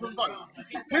hands up and vote?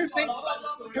 Who thinks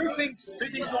Who thinks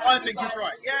what I think is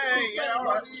right? Yay, yeah,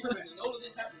 alright.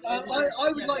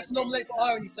 I would like to nominate for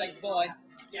irony's sake Vi.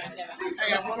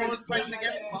 Hey, what was the question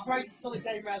again? Greatest Sonic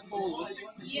game out of all of us.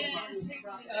 Yeah.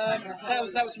 That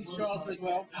was from Strata as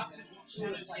well. I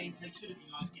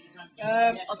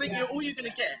think all you're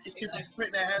going to get is people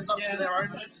putting their hands up Yeah. to their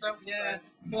own self. Yeah. So.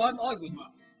 Well, I wouldn't.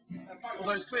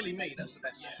 Although it's clearly me, that's the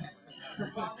best.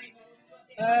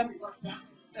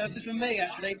 This is from me,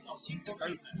 actually.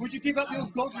 Would you give up your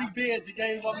godly beard to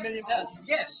gain £1 million?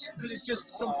 Yes, because it's just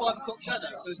some 5 o'clock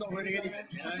shadow, so it's not really anything.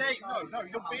 You know? Okay, no,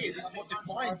 your beard is what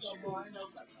defines you.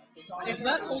 If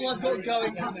that's all I've got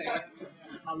going for me,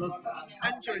 I love that.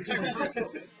 And your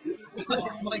integrity.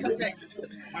 my contact.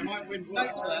 I might win.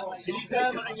 Thanks for that. He's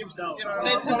cutting himself.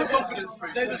 There's a confidence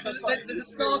boost. There's a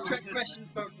Star Trek question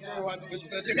for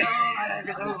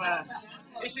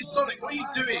This is Sonic. What are you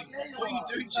doing? What are you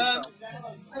doing to yourself?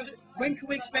 When can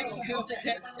we expect Chaotic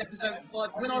Text episode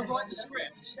 5? When I write the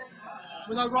script.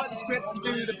 When I write the script and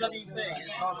do the bloody thing.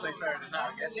 It's hard to say fairer than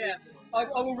that, I guess. Yeah. I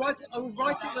will write it. I will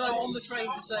write it when I'm on the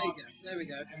train to Sega. There we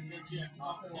go.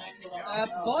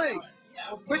 Vi.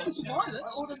 Question for Violet.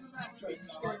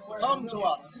 Come to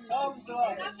us.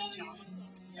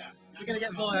 We're going to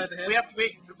get Vi over here. We have to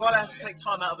be. Violet has to take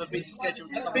time out of a busy schedule.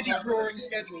 To come busy and- drawing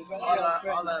schedules.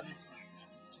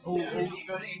 Well,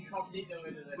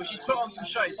 she's put on some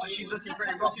shows, so she's looking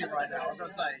pretty rocky right now, I've got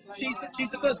to say. She's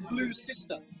the first blues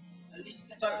sister.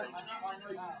 So, I'm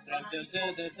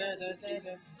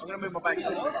going to move my back to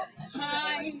the up.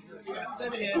 Hi.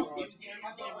 Over here.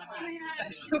 I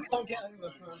still can't get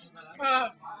over.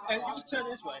 If you just turn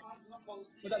this way.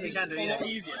 Would that be You can do, yeah.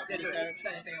 easier? Yeah, do it.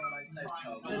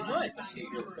 That's right. Hi.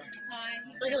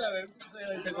 Say hello. Say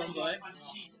hello to everyone, bye.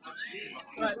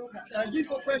 Right, you've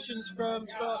got questions from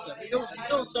Strata. Still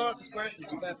on Strata's questions.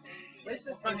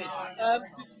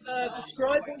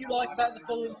 Describe what you like about the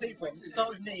following people. Start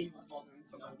with me.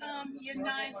 You're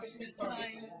nice and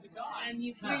kind, and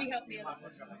you've really helped me a lot.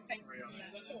 Thank you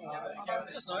for that.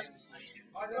 That's nice.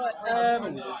 Right,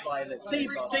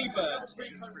 T-Bird.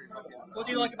 What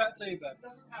do you like about T-Bird?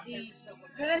 He's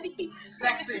pretty.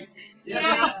 Sexy.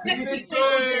 Yeah, sexy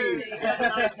too.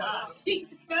 Is She's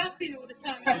burping all the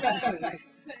time.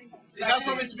 that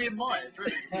something to be admired?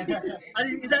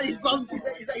 Is that his bump? Is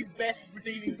that his best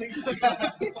redeeming feature?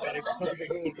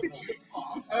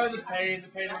 Oh, the pain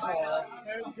and horror.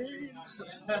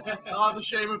 Oh, the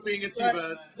shame of being a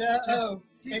T-Bird.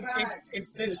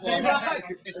 It's this one.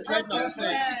 It's Dreadnought, isn't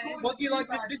it? What do you like?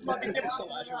 This might be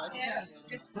difficult, actually. Yeah.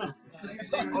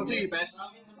 I'll do your best.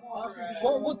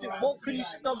 What can you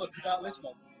stomach about this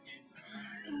one?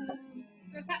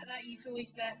 The fact that he's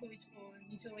always there for his forum,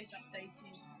 he's always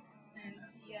updated, and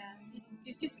yeah,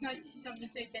 it's just nice to see somebody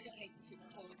so dedicated to the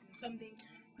forum. Somebody,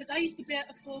 because I used to be at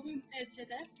a forum at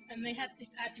ZF, and they had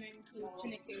this admin called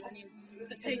Cynical, and he was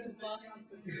a total bastard.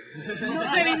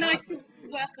 Not very nice to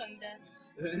work under.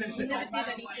 He never did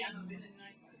anything.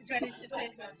 Dreaded to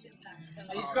total upset that. So.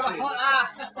 He's got a hot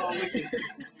ass!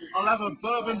 I'll have a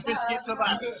bourbon biscuit to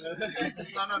that.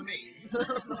 No, me.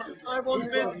 I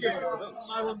want biscuits.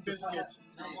 I want biscuits.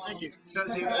 Thank you.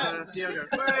 Courtesy of Diogo.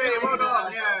 Hey, well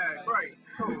done. Yeah, great.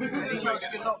 Cool. Any chance you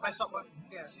can not mess up with?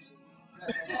 Yeah.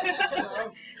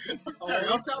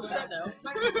 I'll start upset now.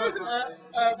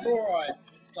 Borai.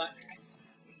 Black.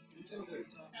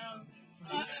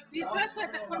 The first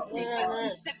word that comes to me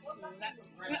is sexual.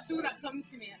 That's all that comes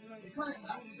to me at the moment.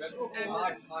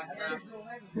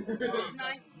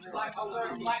 Nice.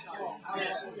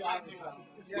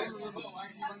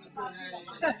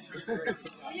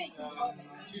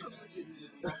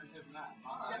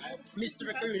 Mr.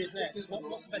 Raccoon is next.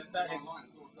 What's the best about him?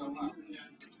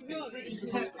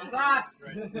 Ass!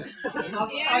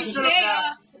 Yeah, he's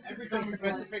ass. Every time we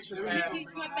post a picture of him.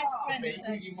 He's my best friend, so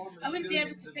I wouldn't be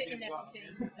able to fit in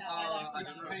everything that I like.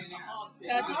 So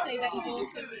I'll just say that he's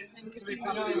awesome.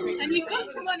 And you've got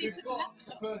some money to the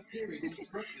laptop.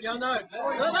 Yeah, I know.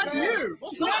 No, that's you.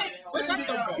 What's that? Where's that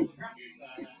come from?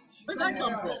 Where's that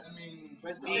come from?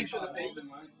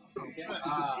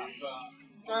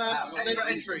 Extra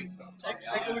entry.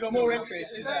 We've got more entries.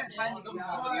 Yep.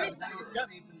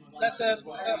 That's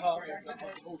Earthheart.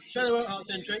 Shadow Earthheart's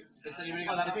entry.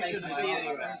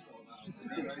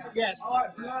 Yes.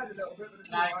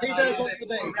 T-Bird wants the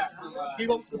B. He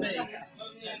wants the B.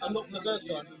 I'm not for the first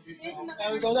time.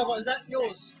 We've got another one. Is that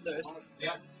yours, Lewis?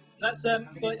 Yeah. That's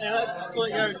Sonic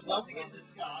Arrow's mum.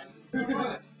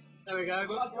 There we go.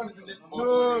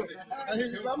 Whoa. And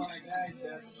who's his mum?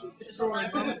 This is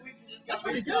Rory's mum. That's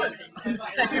really good.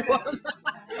 Everyone.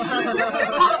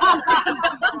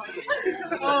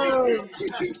 Oh.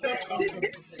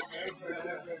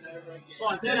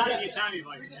 Well, say that in your Italian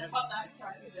voice, man.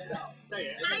 Say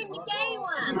it. I'm the gay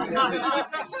one.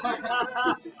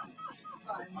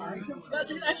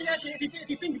 Actually, if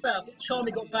you think about it,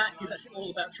 Charmy Got Back is actually all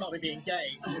about Charmy being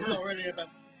gay. It's not really about.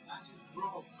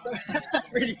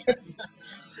 That's really good.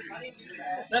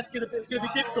 It's gonna be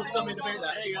difficult for somebody to beat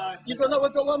that. There you go.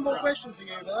 We've got one more question for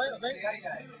you, right? I think.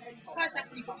 Surprised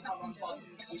actually got Justin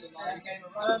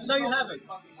Jones. No, you haven't.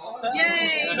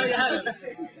 Yay! No, you haven't.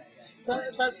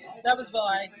 But that was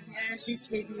Vi. She's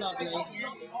sweet and lovely. Woo!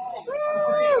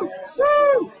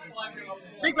 Woo!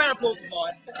 Big round of applause for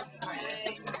Vi.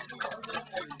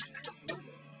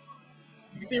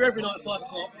 You can see her every night at 5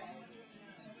 o'clock.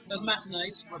 Those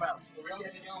matinees. Whereabouts?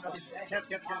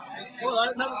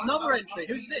 Well, another entry.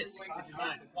 Who's this? This is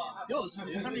mine. Yours. So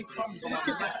many crumbs on Just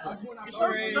that. get It's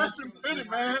so nice and pretty,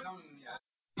 man.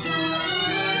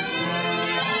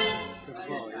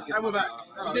 And we're back.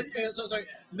 Sorry.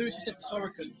 Lucy said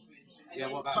Torrican. Yeah,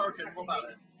 what about Torrican, what about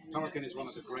it? Torrican is one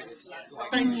of the greatest.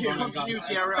 Thank you.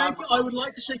 Continuity error. Thank you. I would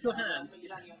like to shake your hands.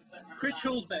 Chris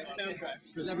Hulsbeck soundtrack.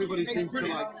 Because everybody It's seems to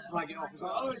brilliant. like slag it off. It's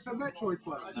like, oh, it's a Metroid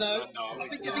play. No, I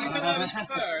think I was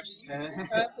first,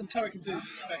 and Turrican 2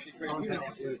 especially for you.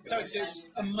 Turrican 2 is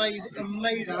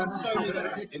amazing on so many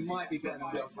levels. It might be better than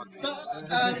this one. But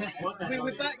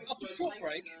we're back after a short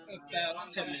break of about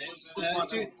 10 minutes.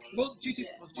 Due to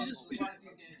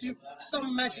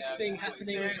some magic thing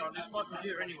happening. Hang on, it's my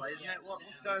computer anyway, isn't it?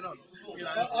 What's going on? You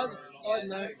know? I don't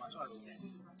know.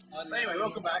 Anyway,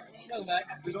 welcome back. Welcome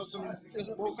back. We've got some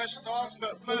more questions to ask,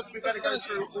 but first we better go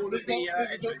through all of We've the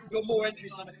got entries. more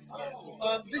entries.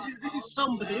 This is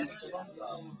somebody's.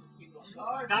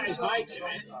 That is right.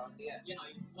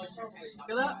 Look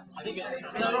at that. I think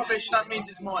It's rubbish, that means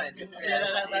it's mine. Yeah,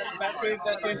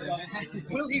 that's his one.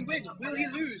 Will he win? Will he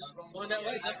lose? Find out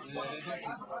later.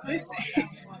 This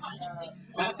is.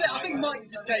 I think Mike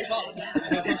just gave up.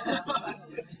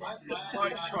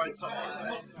 Mike's tried something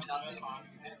else.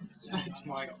 That's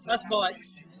Mike's. That's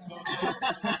Mike's.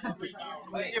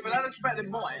 Yeah, but that looks better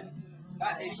than mine.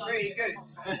 That is really good.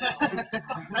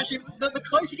 Actually, the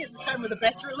closer he gets to the camera, the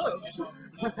better it looks.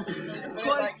 It's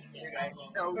quite.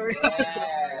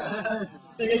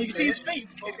 You can see his feet.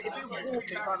 If it was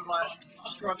walking kind of like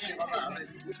scrunching like that, then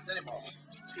it might.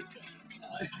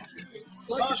 It's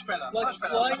like Much better. Like Much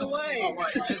better. flying away. Oh,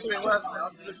 wait, it's a bit worse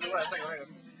now. It looks a bit worse. Hang on.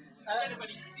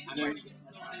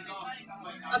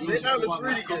 That's it. That looks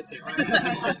really good.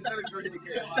 That looks really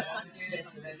good.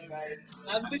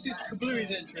 And this is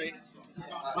Kablui's entry.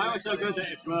 Mine was so good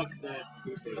that it broke the.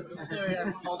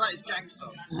 Oh, that is gangster.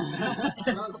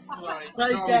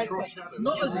 That is gangster.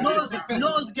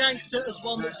 Not as gangster as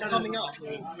one that's coming up.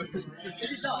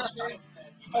 Is it done?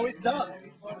 Oh, it's done.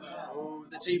 Oh,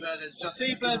 the T-Bird is just.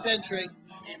 T-Bird's entry.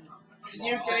 The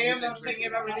new game I'm thinking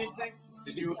about releasing.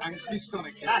 The new angsty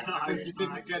Sonic game. Because you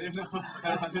didn't get enough.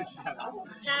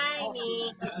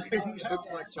 Shiny.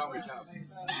 Looks like Charmy Chow.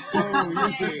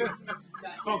 Oh, Yuki.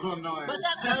 Fog on noise.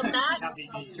 What's up, Max?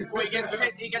 Well,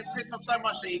 he gets pissed off so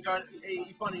much that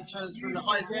he finally turns from the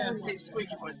highest pitched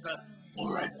squeaky voice to,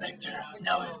 "Alright, Victor,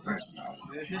 now it's personal.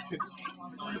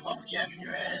 I'm gonna pop a cap in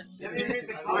your ass." Sven,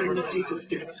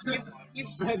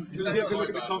 just have a look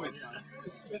at the comments.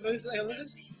 What is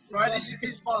this? Right, this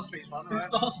is fast speed one. This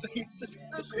Right? fast piece.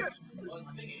 That's good.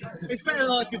 It's better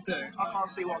than I could do. I can't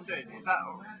see what I'm doing. Is that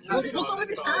all? What's up with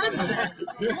his hand?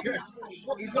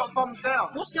 He's got thumbs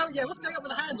down. What's going up with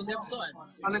the hand on the other side?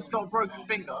 And it's got a broken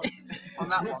finger on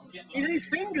that one. His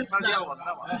fingers No, the other snapped. one,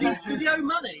 that one. Does he owe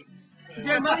money? Does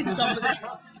he owe money to somebody?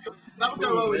 That would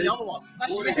go well with the other one. All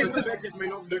Actually, this perspective may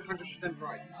not look 100%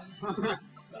 right.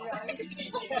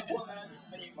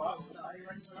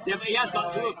 Yeah, but he has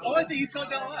got two of them. oh, I see. He's got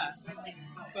to go like that.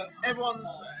 But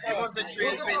Everyone's entry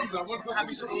has been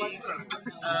absolutely.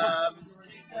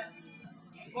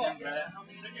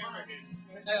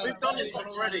 We've done this one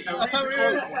already. I can't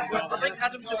remember. I think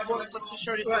Adam just wants us to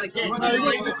show this one again. No, he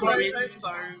wants to Sorry, show it.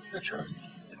 so.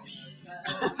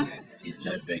 This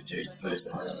time Victor is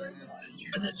personal.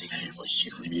 I'm not taking any more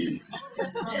shit from you.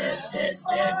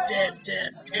 Damn.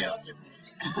 Chaos.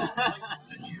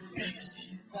 The new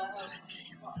NXT Sonic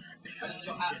game. Because you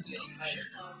don't get no shit.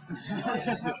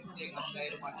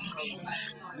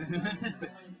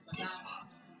 GameSpot.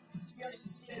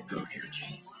 Go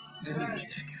Yuji.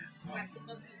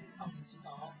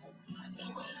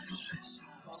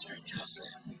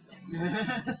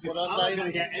 What else? I'm not going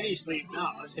to get any sleep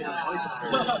now. I was here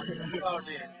Oh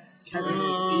dear. Kevin is evil.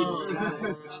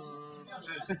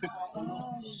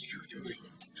 What you doing,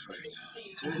 traitor?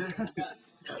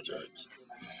 Gadget.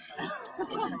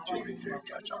 What are you doing here,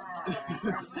 Gadget?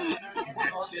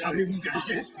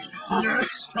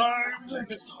 Next time.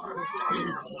 Next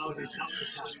time. Always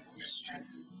asks a question.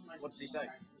 What does he say?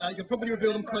 You'll probably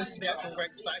reveal them close to the actual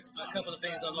Rex facts, but a couple of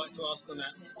things I'd like to ask on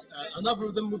that. Another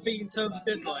of them would be in terms of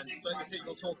deadlines, but you see,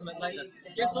 we'll talk on that later.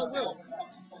 Yes, I will.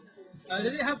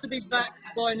 Does it have to be backed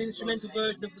by an instrumental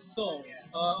version of the song?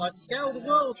 I'd scale the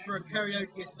world for a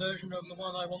karaoke version of the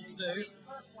one I want to do,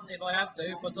 if I have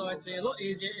to, but it'd be a lot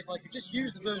easier if I could just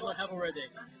use the version I have already.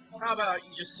 How about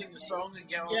you just sing the song and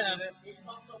get on with it?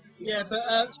 Yeah,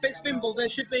 but Spinball, there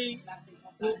should be,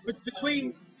 well,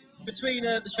 between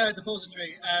the Shadow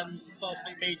Depository and Fast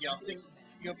Speak Media, I think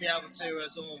you'll be able to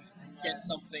sort of get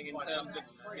something in terms of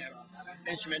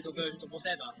instrumental versions of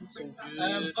whatever.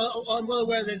 I'm well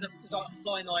aware there's a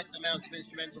finite amount of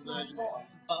instrumental versions,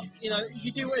 but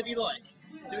you do whatever you like.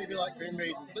 Do whatever you like within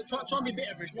reason, but try and be a bit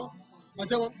original. I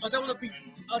don't want to be.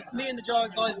 Me and the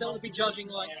Giant guys don't want to be judging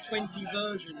like 20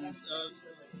 versions of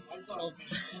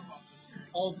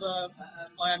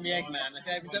I Am the Eggman.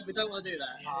 Okay, we don't want to do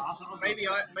that. Maybe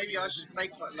I should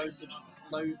make like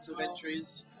loads of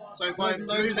entries. So if I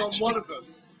lose on one of them,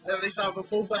 then at least I have a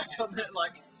fallback on it,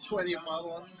 like 20 of my other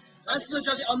ones. As for the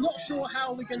judging, I'm not sure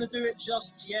how we're going to do it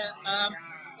just yet. I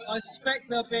suspect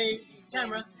there'll be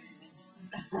camera.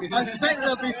 I suspect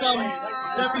there'll be some.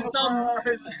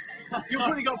 You've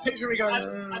already got a picture of me going.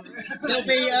 There'll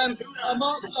be a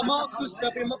mark.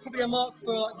 There'll be probably a mark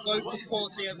for like vocal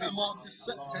quality, and a mark for.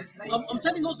 I'm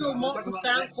telling you not to do a mark for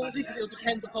sound quality because it'll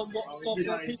depend upon what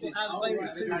software people have available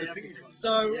to them.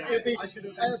 So it'll be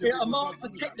a mark for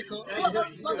technical, like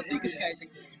the figure skating.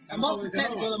 A mark for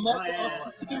technical, and a mark for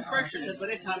artistic impression.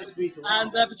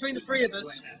 And between the three of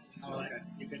us,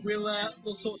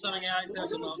 we'll sort something out in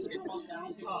terms of masking.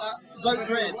 Vote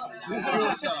Red,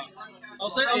 your star. I'll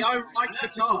say I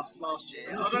kicked ass last year.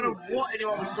 I don't know what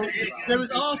anyone was talking about. There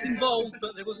was arse involved,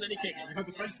 but there wasn't any kicking.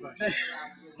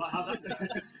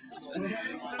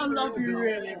 I love you,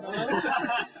 really, man.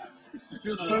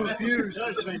 You're so abused.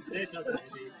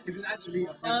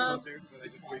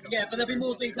 Yeah, but there'll be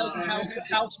more details on how to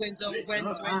enter, when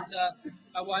to enter,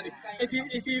 what have you.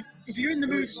 If you're in the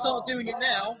mood to start doing it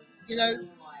now,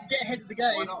 get ahead of the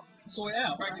game, sort it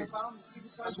out. Practice.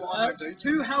 That's what I do.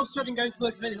 2, how's judging going to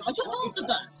work with anything? I just answered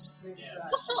that.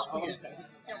 What's up?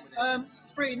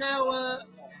 3, now,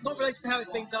 not related to how it's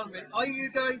being done, really. Are you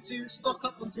going to stock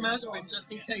up on some aspirin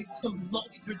just in case some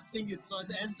not good singers decide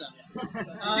to enter?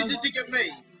 Is this a dig at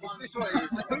me? Is this what it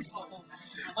is?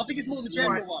 I think it's more the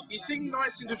general one. You sing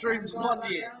Nights into Dreams one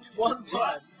year, one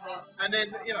time, and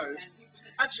then,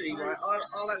 actually, right,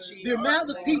 I'll actually... The amount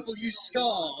of people you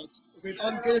scarred with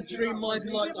I'm going to dream my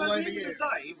delight all over you.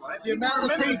 The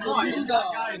amount of people you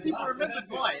scarred. People remembered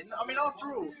mine. I mean,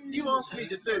 after all, you asked me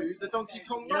to do the Donkey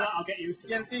Kong rap. I'll get you to.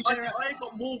 Yeah, I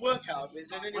got more work out of it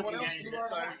than anyone else did.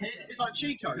 So it's like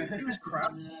Chico. He was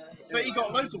crap, but he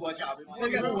got loads of work out of it.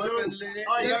 You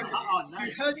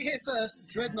heard it here first.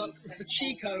 Dreadnought is the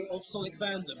Chico of Sonic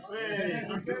fandom. It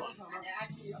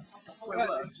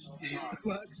works.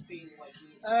 Works. He's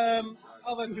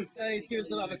given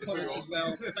some other comments as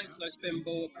well. Thanks for those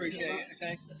Spinball, appreciate it,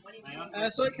 okay?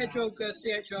 Sonic Hedgehog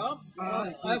CHR.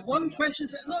 I have one question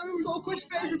for... No, not a question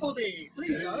for everybody!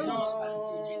 Please don't!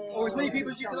 Or as many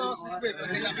people as you can ask this with,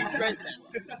 okay, that'd be dread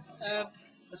then.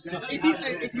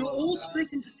 If you're all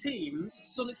split into teams,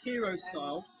 Sonic Hero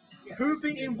style, who would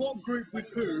be in what group with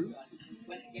who?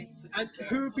 And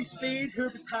who would be speed, who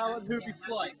would be power, and who would be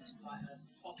flight?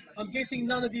 I'm guessing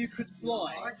none of you could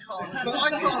fly. I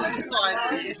can't decide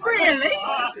this. Really?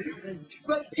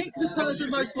 But pick the person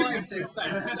most likely to.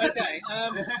 Thanks. Okay.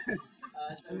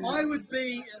 I would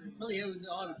be.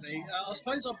 I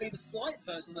suppose I'd be the flight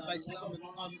person. The basis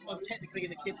I'm technically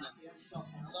an echidna,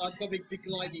 so I'd probably be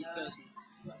glidey person.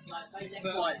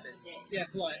 Flight then. Yeah,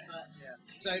 flight.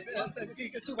 So if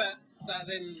you could talk about that,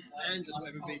 then Andrew's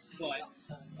whatever would be flight.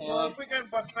 Well, if we're going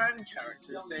by fan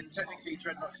characters, then technically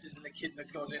Dreadnox is an echidna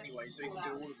god anyway, so he can do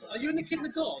all of them. Are you an echidna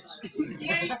god?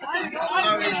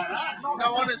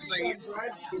 No, honestly.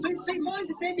 See,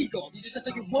 mine's a demigod. You just have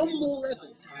to take it one more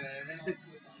level.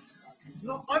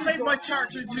 I made my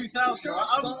character in 2000.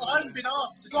 I've been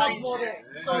asked to change it.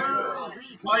 So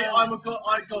I'm a god.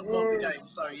 I god love the game,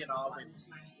 so I'll win.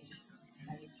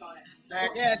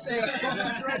 Yes.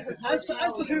 As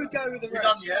for who would go with the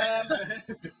rest,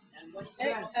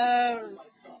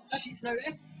 actually no.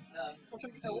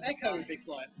 Echo would be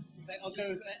flight. I'll go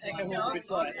with Echo would be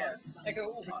flight.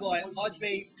 Echo would be flight. I'd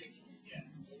be.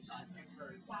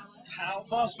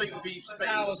 Fast feet would be speed.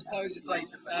 Power supposedly.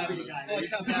 As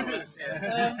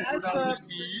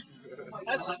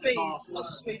for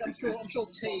speed, I'm sure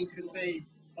T could be.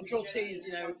 I'm sure T's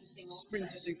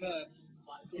sprinter superb.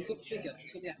 He's got the figure.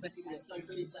 He's got the athletic look. You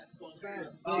believe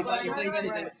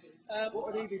anything.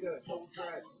 What would he be doing?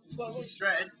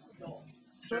 Dread.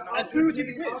 And who would you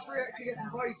be with?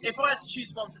 If I had to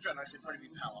choose one for Dread, I'd probably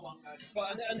be Power.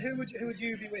 Right, and who would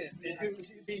you be with? Who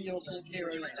would be your Sonic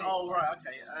Heroes team? Oh, right,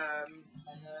 okay.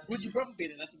 Would your brother be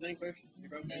in it? That's the main question.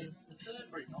 Your brother be in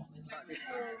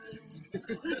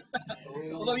it?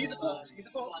 Although he's a fox. He's a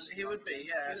fox. He would be,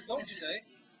 yeah. He's a fox, you say?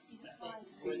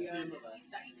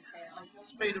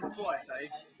 Speed of flight, eh?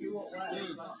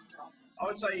 I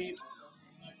would say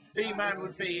B-Man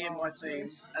would be in my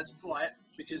team as Flight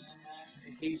because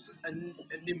he's a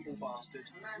nimble bastard.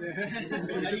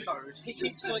 He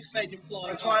keeps Sonic Stadium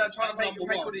flying. I'm trying to make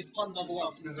all these puns and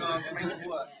stuff and make it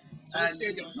work. And I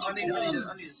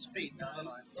need a speed now, don't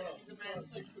I?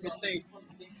 Your speed.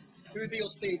 Who would be your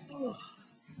speed?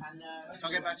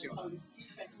 I'll get back to you on that.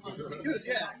 Good,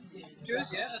 yeah. Good,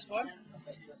 yeah, that's fine.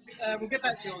 We'll get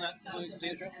back to you on that,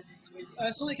 Theatre.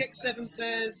 Sonic X7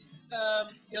 says,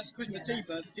 he asked a question for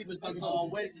T-Bird. T-Bird's buzzing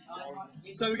on.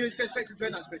 So we're going to go straight to the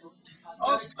Dreadnought's question.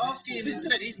 Ask him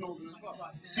instead, he's Northern as well.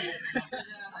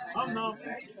 I'm not.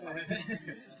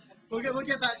 We'll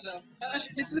get back to that.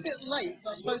 Actually, this is a bit late,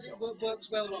 but I suppose it works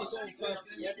well for sort of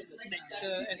next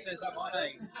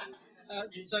SSA.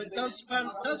 So does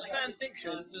fan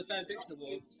fiction for the Fan Fiction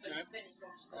Award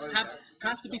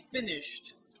have to be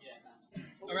finished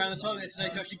around the time of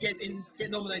SSA to actually get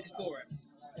nominated for it?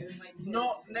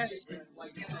 Not necessarily. I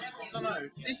don't know.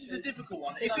 This is a difficult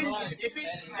one. If it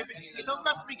doesn't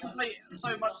have to be complete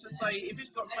so much to say if it's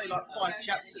got say like 5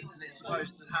 chapters and it's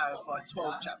supposed to have like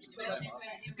 12 chapters or whatever.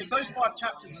 If those 5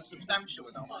 chapters are substantial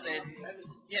enough, then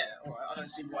yeah, all right. I don't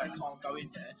see why it can't go in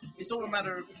there. It's all a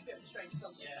matter of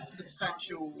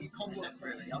substantial content,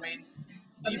 really. I mean.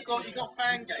 You've got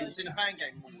fan games in a fan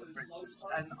game award, for instance,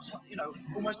 and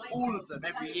almost all of them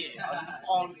every year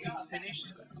aren't even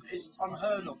finished. It's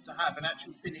unheard of to have an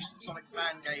actual finished Sonic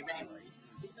fan game anyway.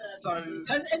 So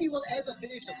has anyone ever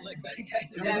finished a Sonic fan game?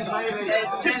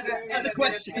 As a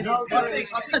question. I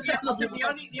think the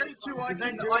only 2 I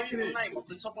can name off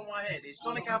the top of my head is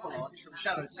Sonic Avalanche from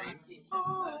Shadow Team.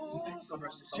 God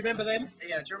rest his soul. Do you remember them?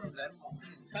 Yeah, do you remember them?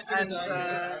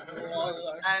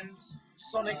 And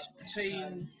Sonic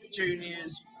Team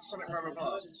Juniors Sonic Rubber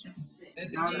Blast.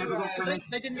 never got finished.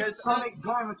 They didn't get Sonic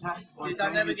Time Attacks. Did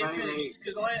that never get finished?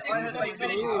 Because I heard they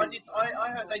finished. I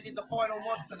heard they did the final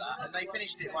mod for that, and they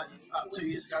finished it like about 2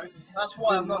 years ago. That's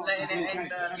why I'm not letting it in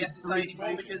the SSA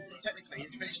anymore, because technically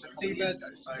it's finished a couple of years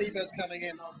ago. So. T-Bird's coming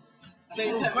in.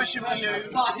 Question for you.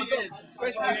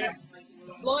 Question for you.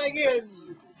 Flying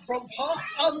in from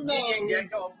parts unknown, Yeah,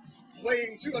 go on.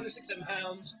 weighing 267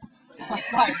 pounds. I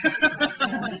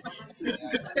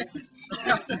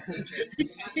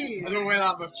don't weigh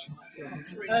that much.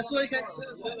 Sonic X,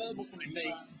 Sonic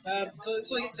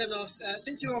X7 asks,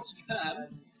 since you're off to Japan,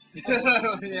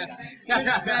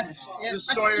 The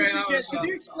story should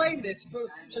you explain this?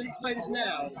 Should you explain this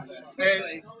now?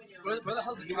 Quickly. Where the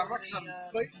hell's the camera?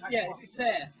 Yeah, it's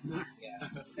there.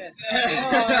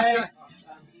 Hi.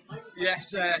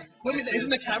 Yes. What is it?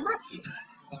 Isn't a camera?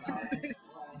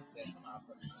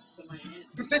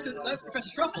 That's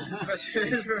Professor Truffle.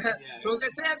 So is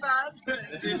it there, man?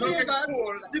 Look at that. I'm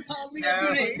not even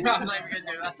going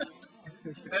to do that.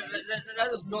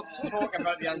 Let us not talk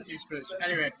about the anti-spirits.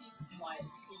 Anyway,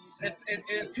 it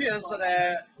appears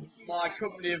that my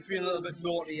company have been a little bit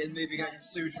naughty and maybe getting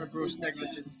sued for gross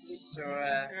negligence.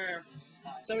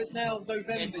 So it's now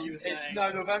November, you were saying? It's now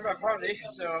November, apparently,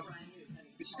 so...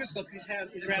 Which is good stuff, because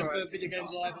he's around for Video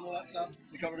Games Live and all that stuff.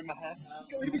 He got rid of my hair. He's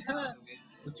got rid of his hair.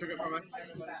 They took it from me.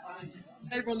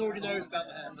 Everyone already knows about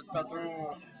the hair. The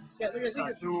tattoo. Yeah, there is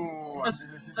Tattoo.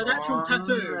 an actual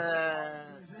tattoo.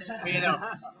 You know.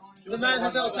 The man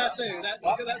has got a tattoo.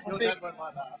 That's No, big. Dad went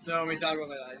like that. No, my dad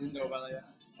went like that. He didn't know about it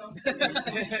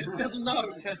yet. He doesn't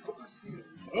know.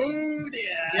 Oh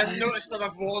dear! He hasn't noticed that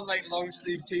I've worn like long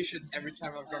sleeve t-shirts every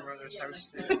time I've gone around his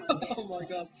house. Oh my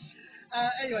god.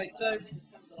 Anyway, so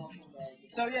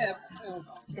yeah, go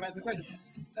back to the question.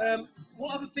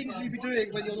 What other things will you be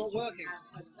doing when you're not working?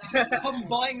 Apart from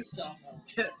buying stuff.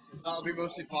 That'll be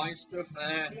mostly buying stuff.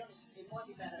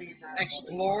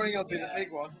 Exploring will be the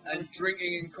big one, and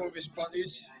drinking in copious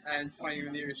quantities, and finding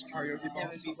the nearest karaoke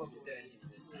box.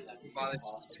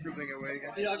 Violet's scribbling away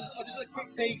again. Yeah, I just had a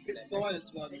quick peek at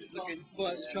Violet's one. It's looking,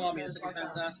 it's charming. It's looking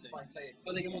fantastic.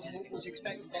 But thinking, what do you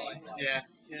expect to buy? Yeah.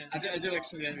 I do like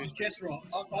some of the enemies. Chess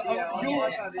rocks. It's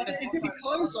going to be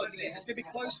close, I think. It's going to be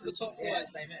close for the top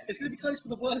prize. It's going to be close for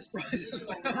the worst prize as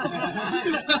well.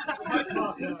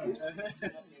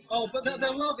 Oh, but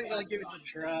they'll love it when I give it some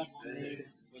trust.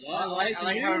 I like how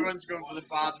everyone's going for the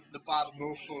bad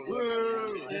mofo.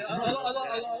 Yeah,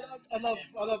 I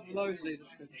love loads of these.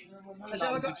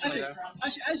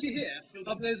 Actually, as you hear,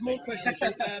 there's more questions.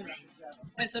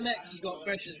 SMX has got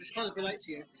questions which kind of relate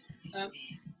to you.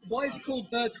 Why is it called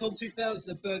BirdCon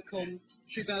 2000 and BirdCon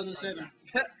 2007?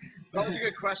 That was a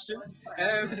good question.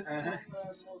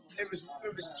 It was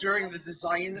during the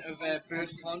design of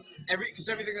BirdCon. Because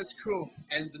everything that's cool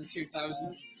ends in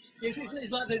 2000. It's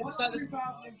like this.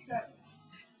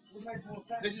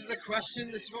 This is the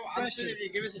question. This is what I'm answering. If you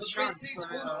give us a chance.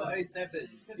 '07.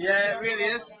 Yeah, it really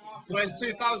is. Whereas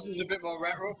 2000 is a bit more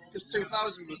retro. Because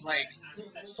 2000 was like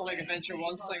Sonic Adventure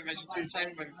 1, Sonic Adventure 2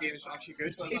 time when games were actually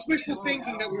good. It's wishful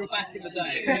thinking that we were back in the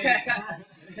day.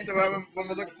 So when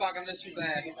we look back on this with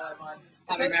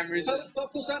happy memories. But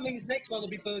of course that means next one will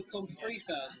be BirdCon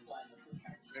 3000.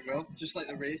 It will, just like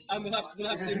the race. And we'll have to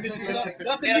mystery science.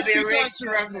 We'll have to It'll be a mystery race science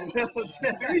around the world.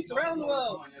 race around the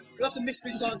world. We'll have to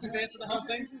mystery science sphere to the whole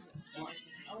thing.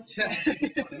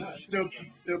 Don't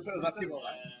put other people.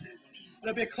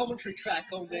 There'll be a commentary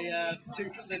track on the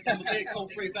BirdCon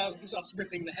 3000, us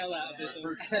ripping the hell out of this.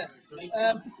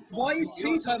 Why is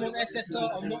Tea Time on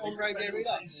SSR and not on Radio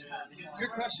Redux? It's a good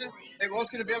question. It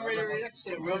was going to be on Radio Redux.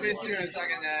 It will be as soon as I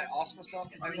can ask myself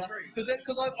to do that.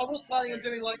 Because I was planning on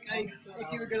doing like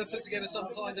if you were going to put together some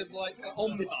kind of like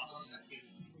omnibus.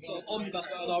 So omnibus,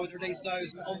 and I would release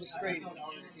those on the screen.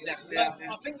 Definitely.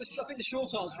 I think the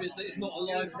short answer is that it's not a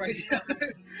live radio.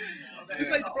 This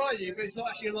may surprise you, but it's not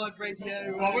actually a live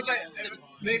radio. Well, would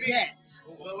maybe yet.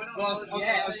 Well, I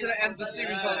was going to end the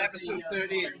series on episode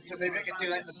 13, so maybe I could do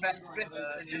like the best bits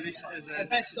and release it as a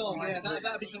best of. Yeah,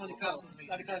 that'd be kind of cool.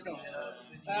 That'd be kind of cool.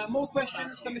 More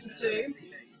questions from Mr. Team.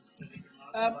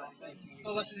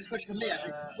 This is a question from me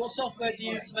actually. What software do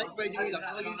you use to make Radio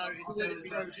Redux? I use Google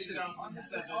Pro 2.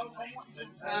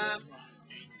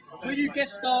 Will you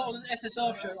guest star on an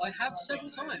SSR show? I have several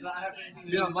times.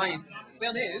 Been on mine. Been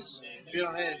on his. Been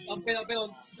on his. I've been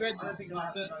on Dreadnought,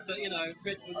 but you know,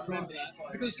 Dread wouldn't remember that.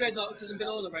 Because Dreadnought hasn't been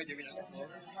on a Radio Redux before.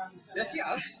 Yes, he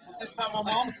has. Is this about my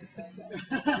mum?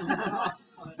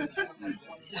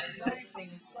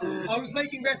 I was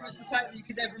making reference to the fact that you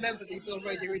could never remember that you've been on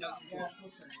Radio Redux before.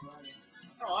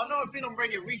 Oh, I know I've been on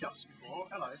Radio Redux before.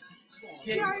 Hello.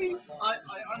 Yeah. I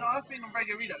know I've been on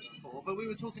Radio Redux before, but we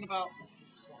were talking about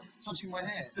touching my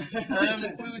hair.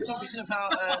 We were talking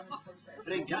about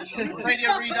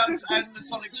Radio Redux and the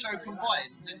Sonic Show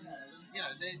combined. And, you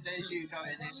know, there's you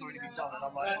going, it's already been done, and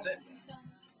I'm like, that's it.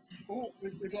 Oh,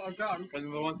 we've got a gun.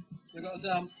 Another one. We've got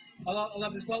a I'll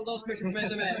have this one last question from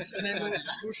SMX, and then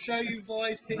we'll show you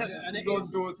Vi's picture. And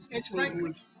it's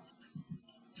Frank.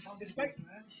 It's Frank.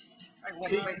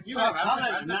 You have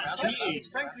talent, It's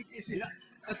frankly,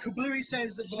 Kablooey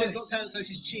says that Vi's got talent, so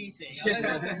she's cheating.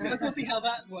 Let's see how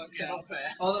that works out.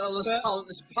 All those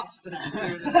talentless bastards.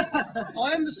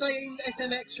 I am the same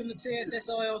SMX from the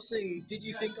TSSIRC. Did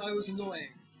you think I was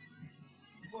annoying?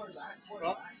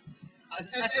 What?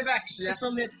 SMX, yes.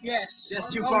 From this, yes.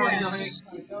 Yes, you are annoying.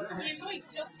 You annoyed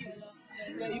Joshua a lot.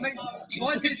 Yeah, you make.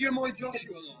 Why did you annoy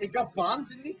Joshua a lot? He got banned,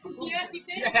 didn't he? Yeah, he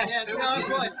did. Yeah, no, that's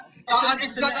right.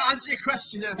 Does that answer your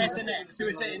question? SMX, who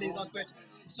is saying his last question.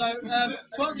 So,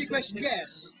 to answer your question,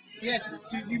 yes. Yes,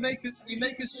 you make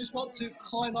us just want to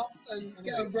climb up and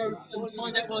get a rope and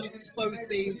find out one of these exposed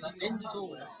beams and end it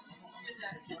all.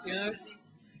 You know?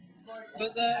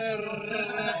 But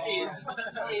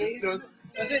is done.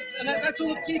 That's it, and that's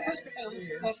all of T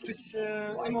questions. Last question.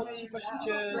 Any more T questions?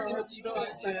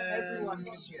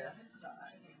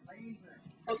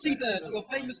 Oh, T-Bird,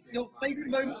 your favourite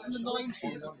moment from the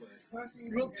 90s.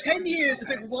 You've got 10 years to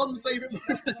pick one favourite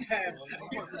moment.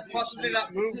 Possibly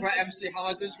that move where MC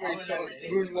Hammer does, where he sort of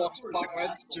moonwalks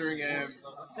backwards during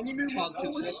Can you move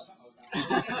forwards?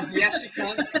 Yes, he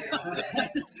can.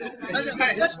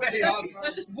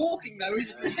 That's just walking though,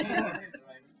 isn't it?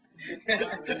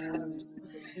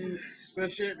 There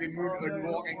should be moving,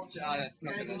 walking. It's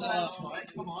not gonna.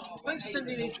 Thanks for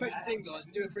sending these questions in, guys.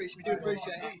 We do appreciate it.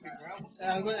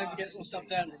 We won't ever get sort of stuff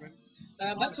down, remember.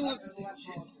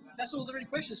 That's all the really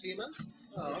questions for you, man.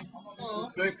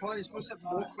 It's very kind. You're supposed to have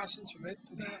more questions for me,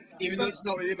 even though it's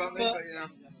not really about me. But you know.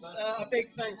 A big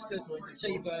thanks to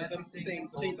T-Bird and being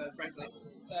T-Bird, frankly.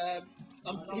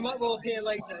 He might well appear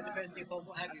later, depending upon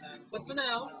what happens. But for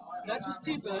now, that was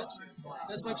T-Bird.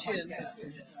 That's my chin.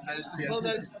 Well,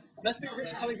 that's bit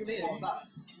rich coming from here.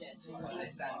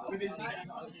 With his.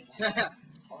 Yeah.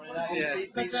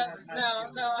 But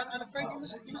no, I'm afraid you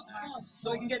must pass.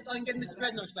 So I can get Mr.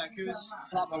 Dreadnought back, who's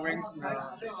flap my wings.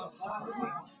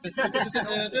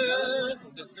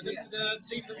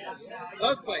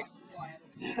 Earthquake.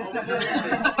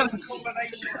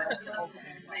 Combination.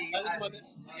 me, That was and, my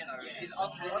bits. you know,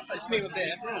 I'd say It's me with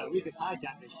beer. Yeah, we could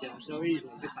hijack this show so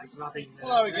easily just by grabbing.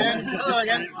 Hello again. Hello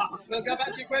again. We'll go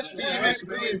back to your question.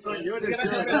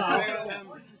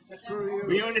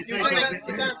 We only You were saying about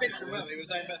the fan fiction, weren't we? We were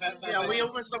saying about Yeah, we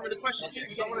almost done with the questions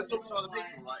because I want to talk to other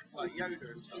people like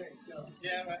Yoda and stuff.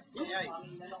 Yeah, right.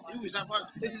 Yeah. Ooh, is that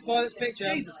Pilot's This is Pilot's picture.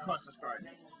 Jesus Christ, that's great.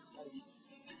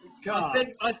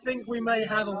 I think we may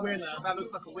have a winner. That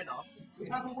looks like a winner. We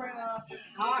have a winner.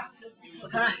 How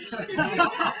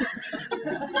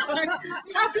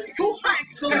can you call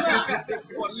hacks on that?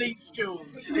 What, lead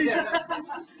skills? I'm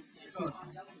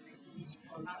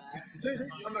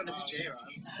not in a picture here,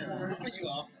 Yes, you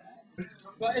are.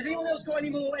 Right, has anyone else got any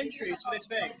more entries for this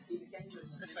thing?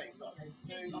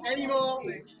 Any more?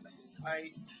 6,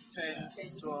 8, 10,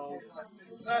 12,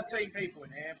 13 people in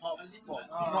here, apart from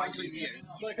not including you.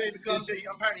 Okay, Because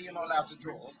apparently you're not allowed to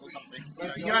draw or something.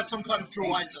 You have some kind of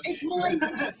draw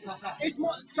It's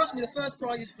my. Trust me, the first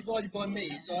prize is provided by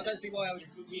me, so I don't see why I would.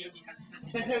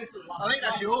 I think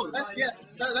that's yours.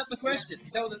 That's the question.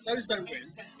 Those don't win.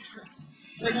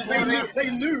 They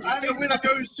lose. And the winner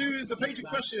goes to the painted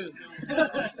questions.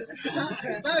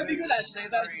 That would be good actually.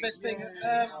 That was the best thing.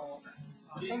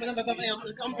 I'm going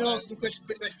to ask some quick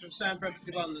questions from Sam from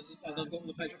 51 as I've got on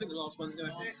the page. I think the last one's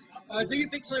going. Do you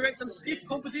think Sonic some stiff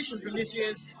competition from this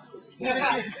year's?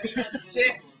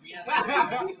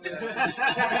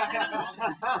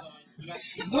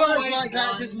 Words like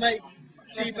that just make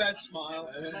T-Bird smile.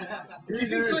 Do you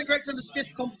think Sonic Rex under stiff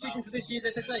competition for this year's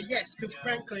SSA? Yes, because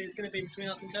frankly it's going to be between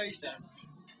us and Cage Down.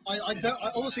 I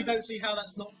honestly don't see how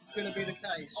that's not going to be the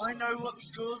case. I know what the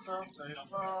scores are so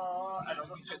far, and I'm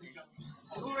not telling you.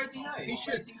 You already know. He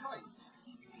should.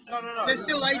 No. There's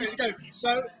still ages to go.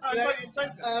 So,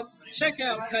 check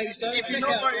out Cage Down. If you're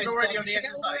not voted already on the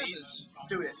SSA,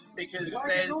 do it, because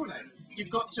you've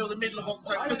got till the middle of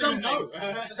October. For something.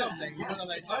 For something. I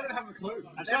don't have a clue.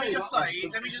 Let me just say,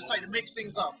 to mix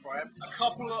things up, right? A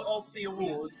couple of the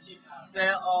awards,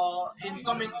 there are, in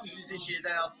some instances this year,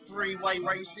 there are 3-way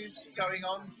races going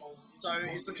on, so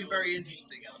it's looking very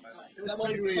interesting at the moment. That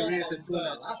might be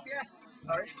third.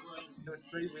 Sorry? There was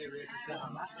 3-way races going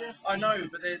on last year. I know,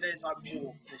 but there's like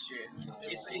more this year.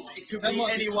 It could That be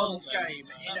might be anyone's fun, though. game.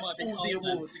 That In might be all fun, the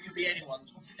then. awards, it could be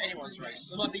anyone's race.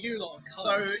 There might be you lot.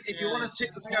 So if you want to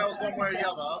tip the scales one way or the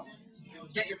other,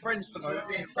 get your friends to vote,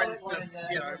 get your friends to,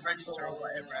 register or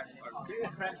whatever. Get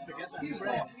your friends to get them.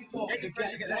 Get your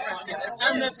friends to get their friends to get their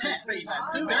And their friends. pets.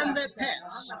 And their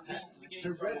pets.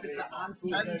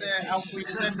 And their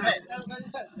Alfredas and pets.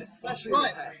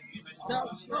 Right.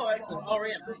 Excellent.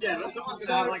 REM. Yeah, that's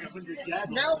sound like 100 jabs.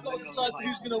 Now I've got to decide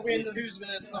who's going to win and who's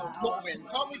going to not win.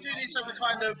 Can't we do this as a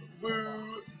kind of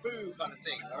boo kind of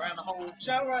thing around the whole?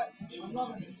 Shall we?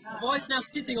 Vi's now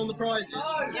sitting on the prizes.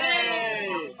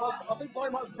 Yay! I think Vi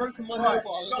might have broken my Right,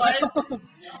 mobile as well. guys,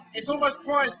 it's almost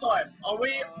prize time. Are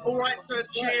we all right to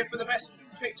cheer for the best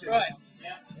pictures? Right.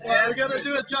 Yeah. We're going to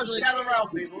do a judge on this. Gather round,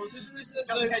 people. This is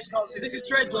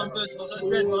Dred's one, first of all, so it's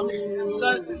Dred's one. So,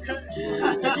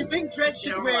 if you think Dred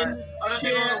should win,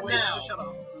 cheer now. Shut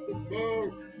up.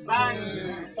 Bang!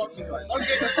 Fuck you guys. I'm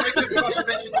getting a Sonic Good Crush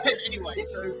Adventure 10 anyway,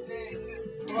 so.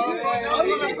 I'm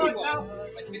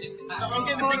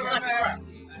getting a big sack of crap.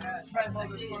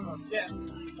 Yeah.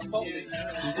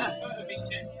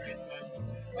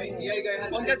 Diego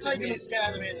has. I'm going to take him and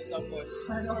scan him in at some point.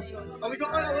 Oh, we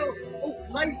got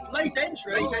late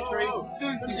entry. Late entry. From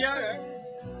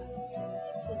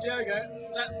Diogo.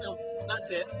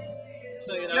 That's it.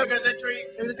 So you know. Diogo's entry.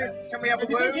 Can we have a If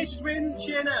you think word? he should win,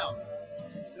 cheer now.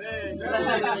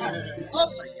 I'll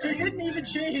say He yeah. didn't even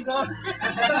cheer his own.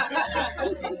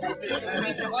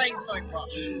 He's playing Sonic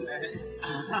Rush.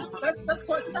 That's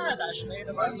quite sad actually.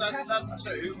 That's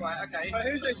 2. Right, okay. Right,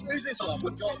 who's this one?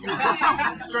 God,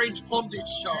 strange bondage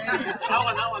shark.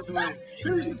 That one's weird.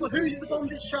 Who's the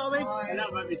bondage charming?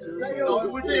 That might be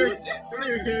Siri.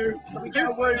 Siriku.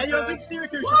 And you're a big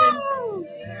Siriku to win.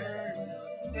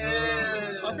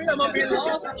 I think I might be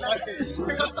last like this.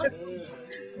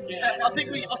 I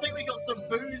think we got some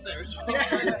booze there as well. We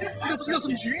got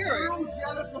some Jiro. You're all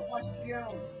jealous of my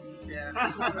skills. Yeah,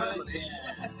 that's what it is.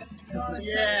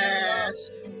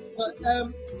 Yes. But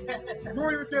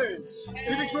Rory Raccoons. Who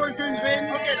thinks Rory Raccoons win?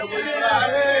 I'm getting a win.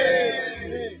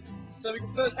 Yay. So we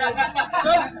can first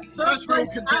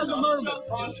place at the moment.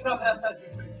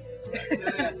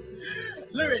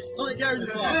 Lewis, Sonic Garage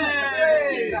as well.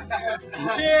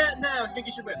 Cheer now. I think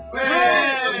he should win.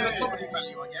 That's the comedy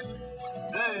value, I guess.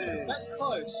 That's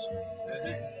close.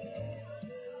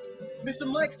 Mr.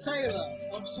 Mike Taylor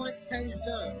of Sonic Cage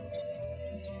Down.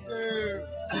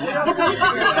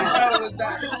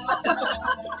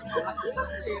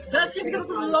 That's getting a lot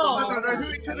of I laughs. don't know who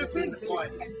it could have been,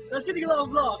 Mike. That's getting a lot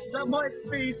of laughs. That might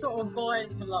be sort of vying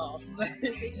for last.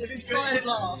 If it tries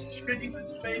last.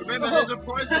 Remember, there's a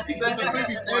prize. There's a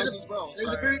booby prize as well.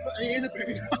 There's a boob. It is a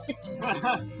boob.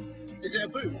 Is it a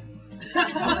boob?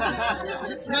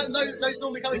 No, those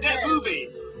normally come in Is it pairs. a booby?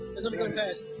 Those normally come in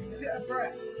pairs. Is it a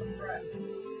breath?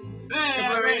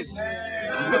 There it is.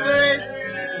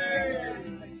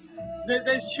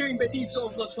 There's chewing bits, you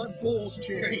sort of looks like balls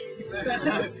chewing.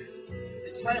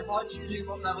 It's kind of hard to do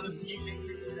what level of music.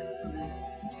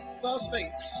 Fast feet.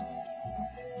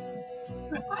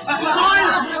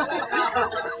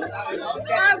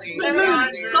 Absolute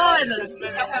silence.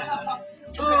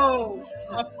 Oh,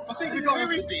 I think we got.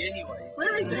 Where is he anyway?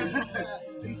 Where is he?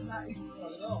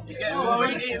 He's getting, well,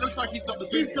 it looks like he's got the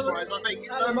booby prize. I think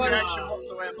no reaction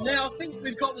whatsoever. Now I think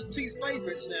we've got the two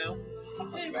favourites now.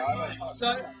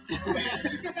 So,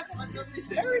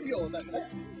 where is yours? Actually?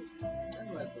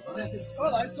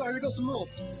 Oh, sorry, we've got some more.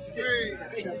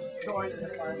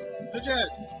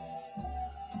 Legit.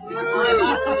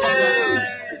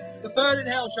 The bird in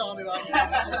hell, Charlie.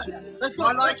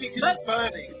 I like it because it's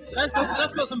birding. Let's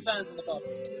got some fans in the pub.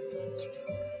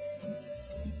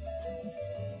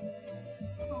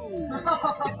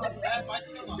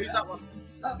 Who's that one?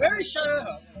 Very sure.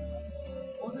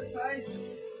 What does it say?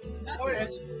 Oh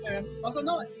yes. Yeah. I've got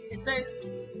no. It says.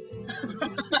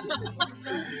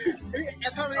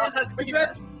 Apparently,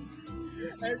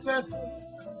 it's worth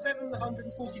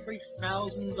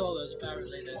 $743,000.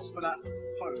 Apparently, this. For that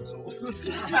pose or?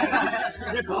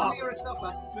 We've got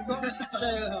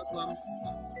Share Hearts one.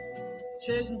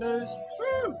 Cheers and booze.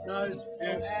 Woo! Nose.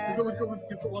 Yeah. We've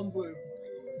got one woo.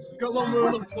 We've got one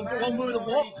woo. We've got one woo and a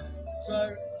what?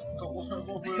 So. Got one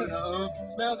word.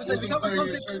 Now, as I said, to come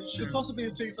to possibly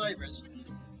the two favourites.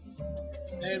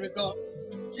 And we've got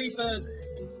T-Bird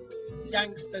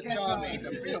Gangster Charlie. He's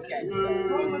a real gangster.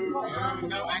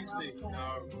 No, angsty.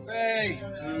 No. Hey!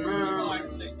 No,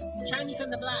 angsty. Charlie from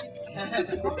the Black.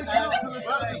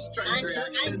 That's a strange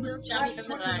reaction. Charlie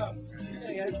from the Black.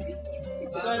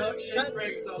 So,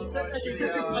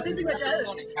 I think we mentioned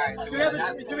Sonic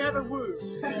character. do we have a woo?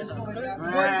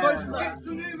 Voice from that. It's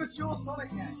the new mature Sonic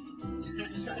game.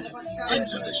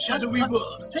 Enter the shadowy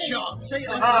world. See, I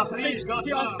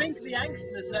think the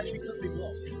angstness actually put people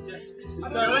off.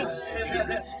 So,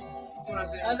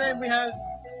 and then we have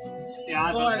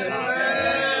violence.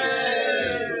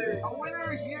 A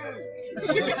winner is you.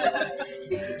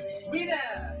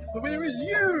 The winner is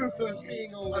you for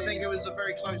seeing all. I think it was a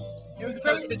very close. It was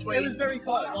between very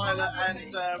close. Violet and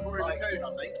Rory McCoon,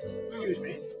 I think. Excuse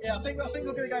me. Yeah, I think we're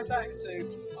going to go back to.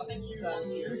 I think you want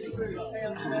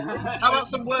How about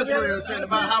some words, Rory McCoon,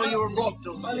 about how you were robbed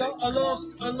or I something?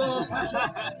 lost.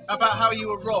 About how you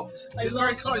were robbed. It was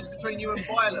very close between you and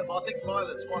Violet, but I think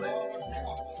Violet's won it.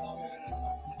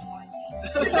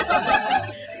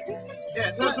 Yeah,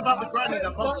 tell us about the granny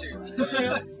that bumped you.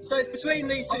 So it's between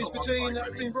these two. It's between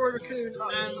Rory Raccoon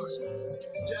and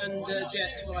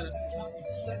Jess Violet.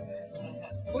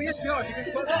 Well, yes, we are. If you can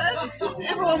spot that.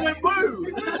 Everyone went woo!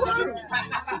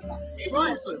 It's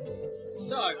Right. awesome.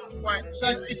 So,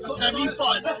 It's the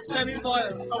semi-final.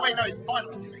 Semi-final. Oh wait, no, it's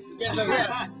finals. Yeah, no,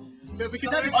 yeah. But we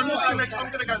can have I'm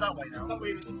gonna go that way now.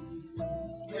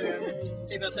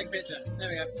 See if I'll take a picture. There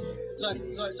we go.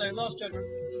 So last judgment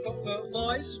got for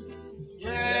Vies.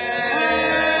 Yay!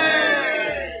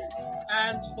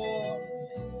 And for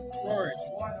Rory's.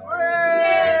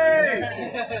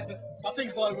 I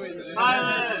think Vi wins.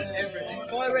 Everything.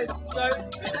 Vi wins. So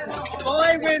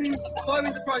Vi wins the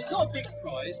prize. It's not a big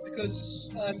prize because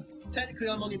technically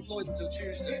I'm unemployed until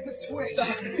Tuesday. It's a twist. So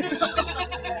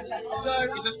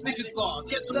It's a Snickers bar.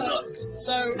 Get some nuts.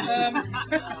 So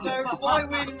Vi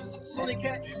wins Sonic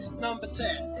X number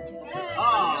 10.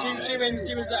 She wins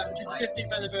that, which is the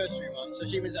 50th anniversary one. So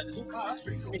she wins that. It's all cards.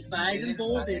 It's bags and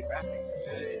boarded.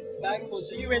 It's bag and boarded.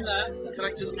 So you win that.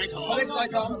 Collector's item. Collector's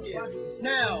item.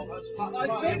 Now, I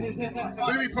think.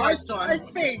 Movie prize I time.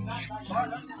 think.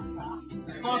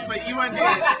 Pass, mate, you went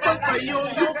here. But your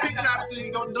picture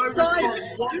absolutely got no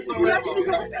response whatsoever. You actually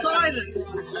got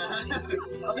silence.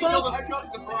 I'm not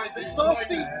surprised. Fast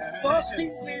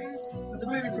Feet wins the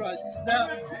movie prize. Now,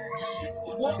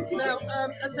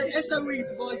 as I say, SOE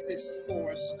provides this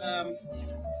for us.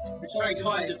 Which is very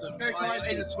kind of them. Very kind.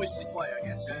 In a twisted way, I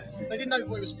guess. They didn't know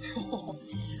what it was for.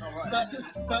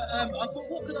 But I thought,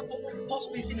 what could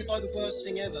possibly signify the worst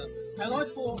thing ever? And I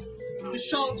thought the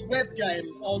Sharks web game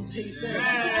on PC.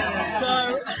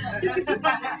 So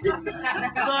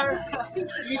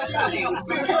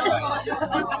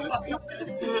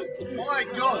Why?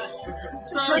 my god!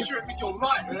 Treasure it with your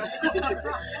life!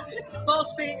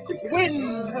 Fast Feet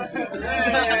wins!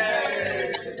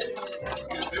 Yay!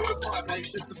 They were quite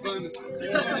late, just a bonus.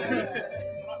 Okay,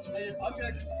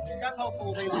 grab hold of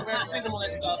all these. We're going to see them on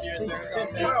SW and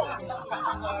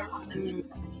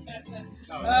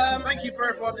Thank you for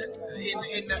everyone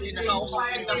in the house.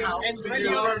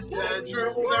 Drew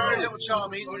all their own little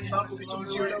charmies and stuff. We'll be talking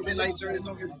to you a little bit later as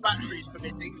long as batteries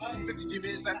permitting. 52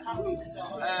 minutes left.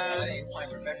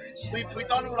 We've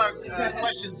done all our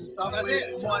questions and stuff. That's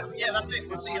it? Yeah, that's it.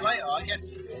 We'll see you later. I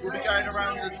guess we'll be going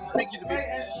around and speaking to people,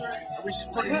 which is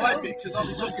probably my bit because I'll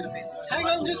be talking to people. Hang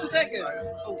on just a second.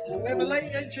 We have a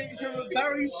late entry from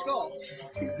Barry Scott.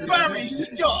 Barry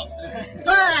Scott!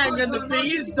 Bang! And the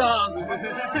bee is done!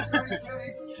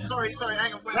 sorry,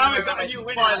 hang on. Now we've got a new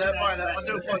winner. Pilot. I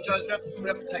do apologise. We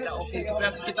have to take that off because we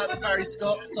have to give that to Barry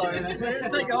Scott. So take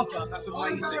it off. That's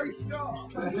amazing. Barry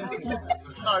Scott. No,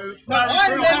 I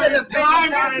remember the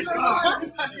Barry Scott.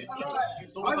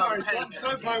 It's all about pennies.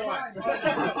 So my wife.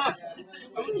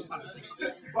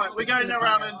 Right, we're going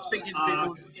around and speaking to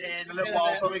people in a little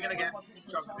while, but we're going to get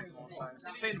drunk a bit more. So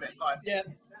see you in a bit. Bye. Yeah.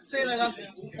 See you later.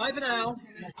 Bye for now.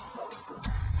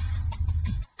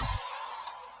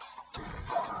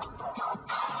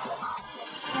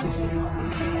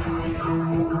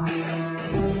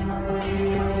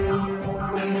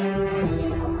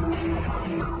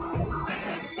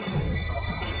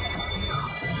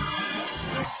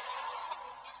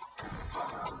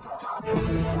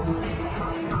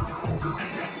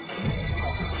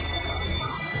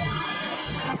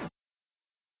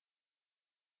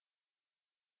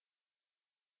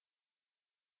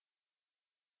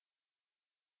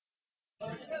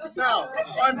 Now,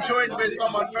 I'm joined with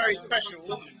someone very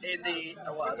special in the,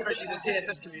 especially the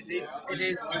TSS community. It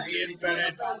is Ian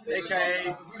Bennett,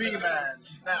 aka B-Man.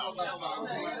 Now,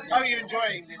 how are you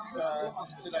enjoying this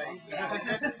today?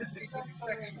 It is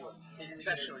sexual. It is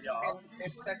sexual, yeah.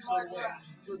 It's sexual work.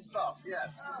 Good stuff,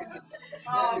 yes.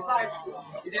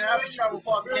 You didn't have to travel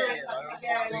far to get here,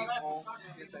 though.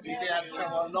 You did have to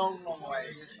travel a long, long way.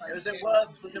 Was it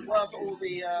worth all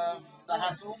the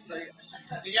hassle? Did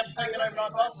you have to take an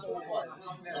overnight bus or what?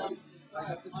 I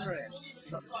got the train.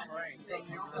 You got the train.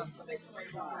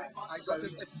 I got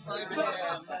it at 5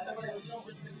 a.m.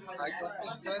 I got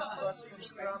the first bus from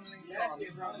Cramlington.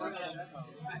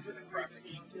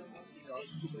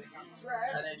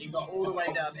 And then you got all the way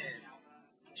down here.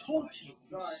 Talking,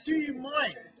 do you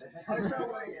mind?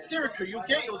 Sirica, you'll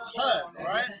get your turn,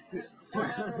 right?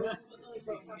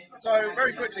 So,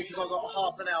 very quickly, because I've got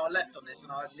half an hour left on this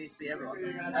and I need to see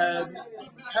everyone.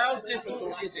 How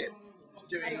difficult is it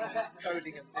doing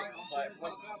coding and things? Like,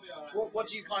 what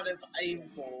do you kind of aim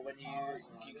for when you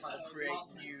kind of create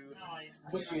new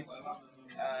wicked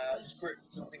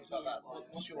scripts and things like that?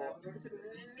 What's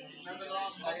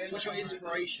your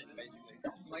inspiration, basically?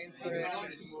 My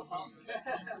inspiration is to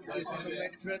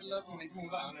make Dreadlove that is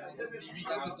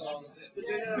all.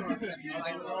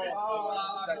 I know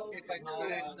that if I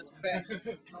create the best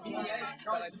that I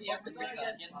possibly can, I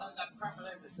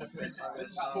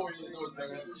will have the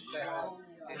respect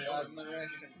and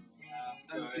admiration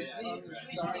and the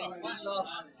undying love.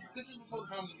 This is before the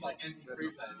time of like MP3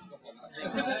 players and stuff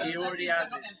like that. He already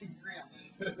has it.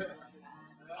 I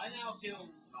now feel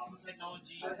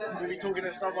technology. We'll be talking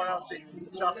to someone else in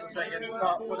just a second,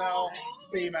 but for now,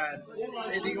 B-Man,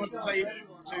 anything you want to say to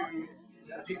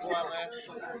the people out there?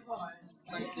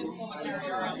 He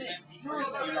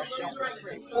loves children.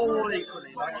 All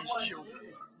equally, like his children.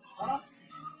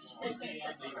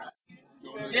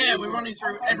 Yeah, we're running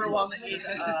through everyone in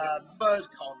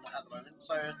BirdCon at the moment,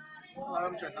 so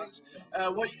I'm Trent Knox.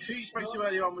 Who you spoke to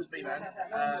earlier on was B-Man,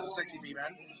 the sexy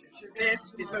B-Man.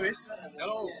 This is Lewis.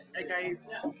 Hello. Okay,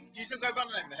 do you still go by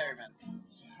the name the Hairy Man?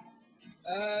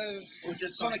 Or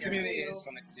just Sonic Community is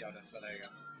Sonic Yoda, so there you go.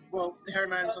 Well, the Hairy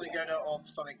Man, Sonic Yoda of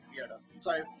Sonic Yoda.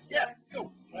 So, yeah,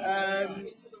 cool.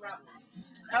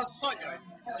 How's the site going?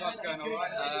 The site's going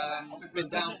alright. I've been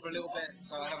down for a little bit,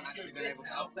 so I haven't actually been able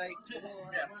to update.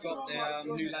 Got the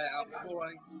new layout before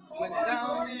I went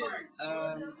down.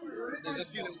 There's a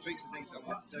few little tweaks and things I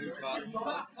want to do, but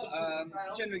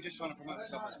generally just trying to promote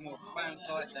myself as more of a fan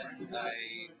site than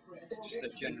just a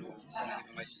general Sonic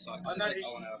information site. I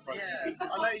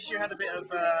noticed you had a bit of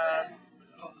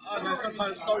I don't know, some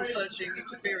kind of soul-searching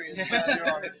experience earlier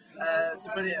on, to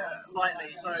put it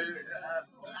lightly. So,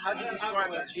 how do you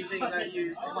describe it? Do you think that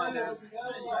you kind of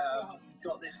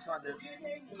got this kind of...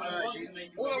 do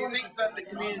you think that the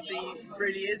community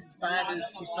really is as bad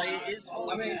as you say it is?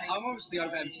 I mean, I'm obviously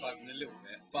overemphasising a little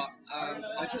bit, but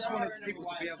I just wanted people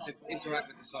to be able to interact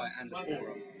with the site and the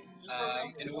forum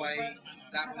in a way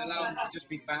that would allow them to just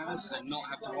be fans and not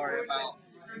have to worry about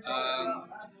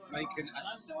making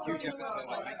a huge effort to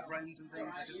like, make friends and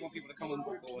things. I just want people to come on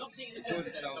board, enjoy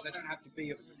themselves. They don't have to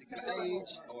be of a particular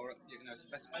age or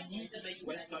specific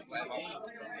whatever.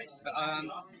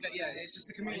 But yeah, it's just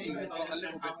the community was got a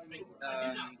little bit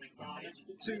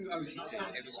too OTT.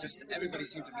 It was just everybody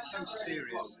seemed to be so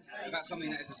serious about something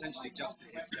that is essentially just a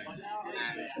kids game,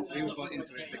 and we all got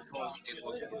into it because it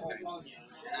was a kids game.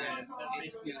 And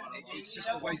it's just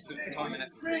a waste of time and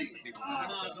effort for people to have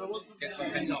to get so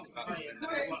pent up about something that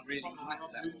doesn't really matter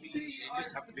that much. You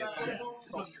just have to be a fan.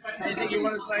 Anything you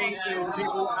want to say to the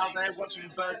people out there watching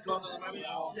BirdCon at the moment?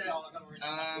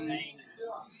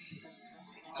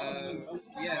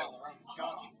 Yeah.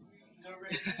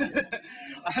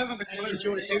 I haven't a clue.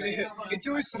 Enjoy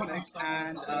Sonic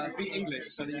and be English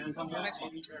so that you can come to the next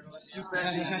one.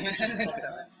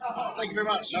 Thank you very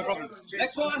much. No problems.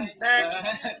 Next one. Next.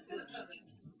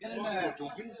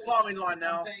 Farming line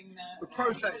now. We're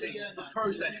processing.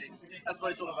 That's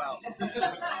what it's all about.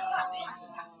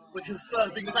 We're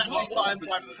conserving battery time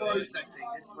by processing.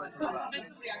 This is what it's all about.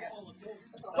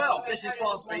 Well, this is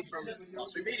Fastbeat from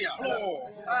Fastbeat Media.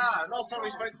 Last time we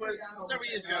spoke was several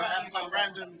years ago at some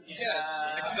random...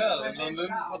 Yes, Excel in London,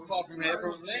 not far from here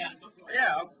probably.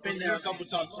 Yeah, I've been there a couple of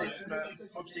times since, but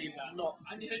obviously not...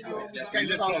 This game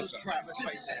starts as crap, let's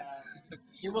face it.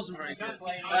 It wasn't very good.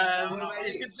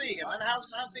 It's good seeing him. And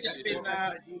how's things been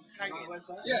hanging?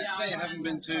 Yeah, they haven't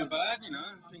been too bad,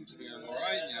 things have been going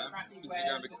alright, things are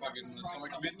going a bit fucking in the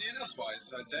Sonic community and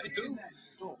elsewise, I'd say too.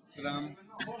 But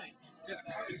yeah.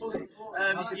 Awesome.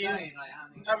 You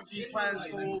have a few plans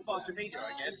for Fastbeat Media,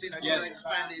 I guess, to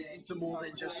expand it into more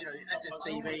than just,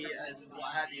 SSTV and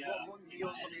what have you.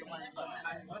 What are some of your plans for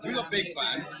that? We've got big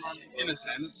plans, in a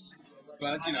sense.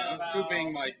 But, through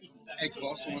being like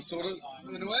Xbox almost sort of,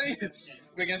 in a way,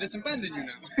 we're going to disband you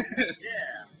now.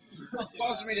 Yeah.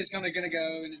 Fastbeat Media is kind of going to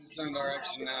go in its own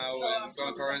direction now and go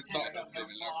into our own site.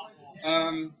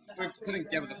 We're putting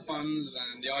together the funds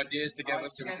and the ideas together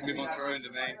so we can move on to our own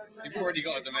domain. We've already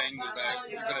got a domain, we've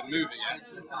got to move it yet,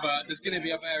 but there's going to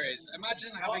be other areas.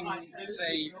 Imagine having,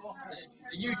 say,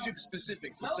 a YouTube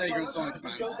specific for Sega and Sonic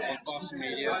fans on Fastbeat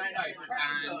Media,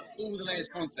 and all the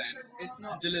latest content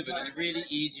delivered in a really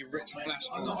easy, rich Flash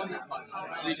content.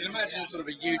 So you can imagine sort of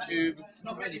a YouTube,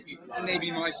 maybe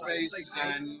MySpace,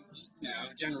 and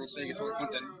general Sega Sonic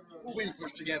content all being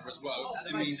pushed together as well.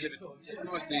 I mean, it's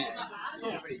nice and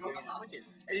easy.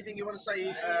 Anything you want to say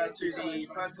to the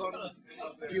BirdCon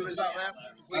viewers out there?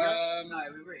 No,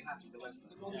 we're really happy with the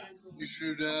website. You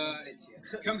should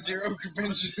come to your own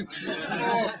convention.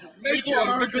 Make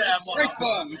one, because it's great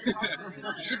fun.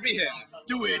 You should be here.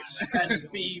 Do it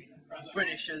and be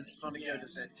British, as Sonic Yoda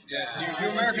said. Yes, you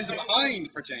Americans are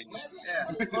behind for change.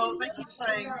 Yeah. Well, they keep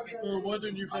saying, why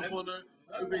don't you hop on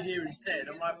over here instead?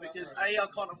 I'm like, because A, I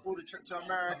can't afford a trip to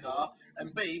America,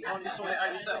 and B, can't you sort it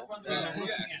out yourself?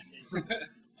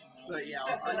 But yeah,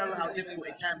 I know how difficult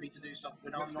it can be to do stuff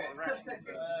when I'm not around. But,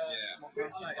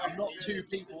 I'm not two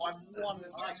people, I'm one.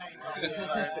 So,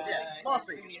 yeah,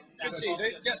 Fastbeat. Good to see you,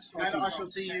 dude. Yes. And I shall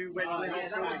see you when we're not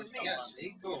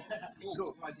filming. Cool.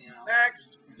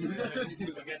 Next.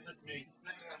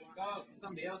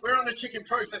 We're on the chicken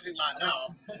processing line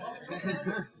now.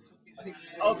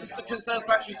 Oh, to conserve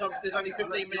battery time because there's only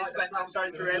 15 minutes left. I'm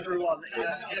going through everyone in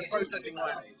a processing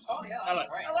line. Hello.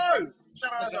 Hello.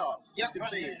 Shadow Azar. It's good to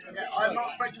see you. Yeah, I've not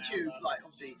spoken to you,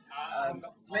 obviously,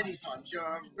 many times. You're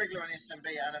a regular on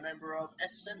SMB and a member of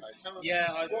SSN, though. Tell us,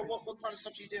 what kind of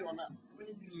stuff do you do on that?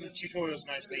 Tutorials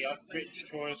mostly. I've written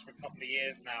tutorials for a couple of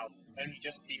years now. Only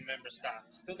just been member of staff.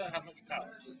 Still don't have much power.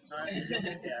 No.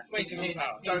 Yeah. Waiting on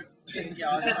power. Don't. Yeah.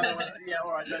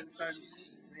 All right. Don't.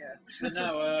 Yeah.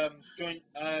 No. Joined.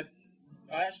 I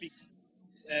actually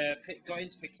got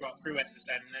into Pixel Art through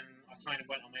SSN, and then I kind of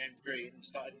went on my own degree and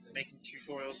started making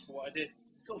tutorials for what I did.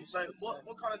 Cool. So,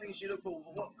 what kind of things do you look for?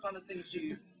 What kind of things do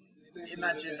you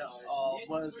imagine are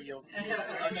worthy of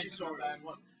a tutorial?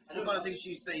 What kind of things do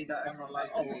you see that are kind of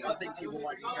like, I think people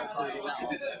might be helpful with that?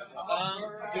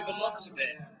 With a lot of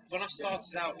it, when I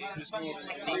started out, it was more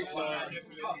techniques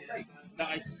that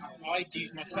I'd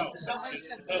use myself, such as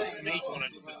the first major one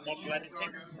was model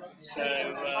editing. So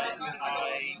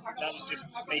that was just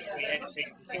basically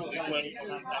editing particularly Word and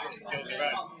content to build your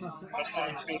own. If I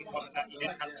started to build a content, you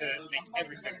didn't have to make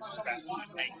everything from scratch, you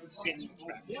just make bits from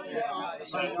scratch.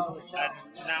 So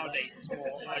nowadays it's more,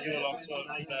 I do a lot of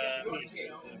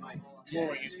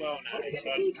drawing as well now,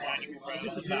 so I'm trying to move around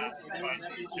with that and trying to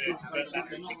convert that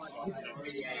to Kickstarter.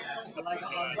 Stuff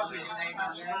which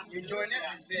You enjoying it?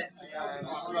 Is it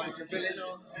like fulfilling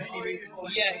or any reason?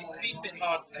 yes, it's been a bit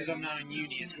hard because I'm now in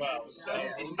uni as well, so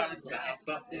it's balanced that out.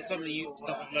 But some of the youth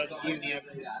stuff I've learned at uni, I've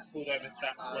pulled over to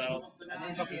that as well.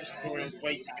 A couple of tutorials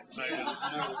waiting at the moment.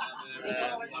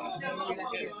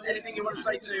 Anything you want to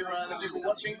say to the people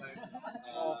watching?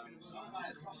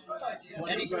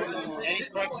 Any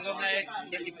sprighters on there,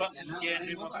 get your butts into gear and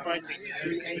do more spriting.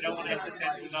 We don't want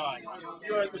SSN to die.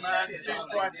 You heard the man, do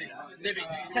spriting, live it,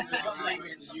 claim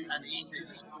it, and eat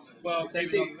it. Well,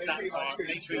 maybe not that far.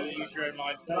 Make sure you use your own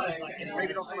lifestyle.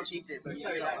 Maybe not so much eat it, but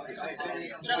Shadow,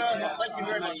 thank you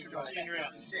very much for joining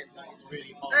us.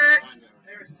 Next!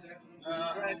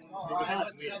 Alright, not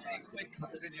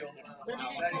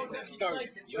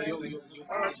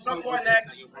quite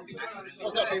next.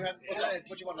 What's up, Evan? What's up? What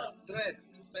do you want now? Dread,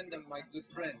 spend them, my good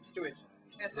friend. Do it.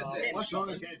 SSA.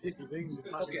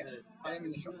 Okay, I am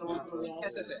in the shop.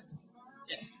 SSA.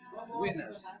 Yes.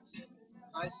 Winners.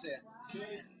 I said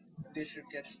they should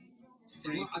get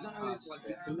free. I don't know if like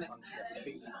this.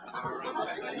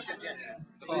 Yes.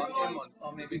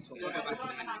 Or maybe two. I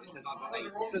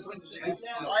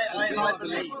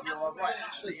believe you are right,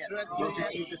 actually.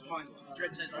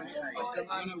 Dread says okay. The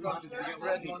man from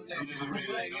Dread Monday.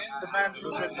 The man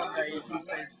from Dread Monday, he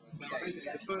says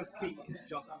the first key is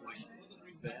just like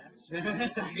there.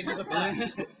 it is a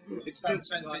blast. It's That just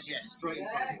Sven like says yes. straight up.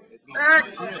 It's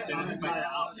Next! not it's made it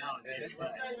out now. And if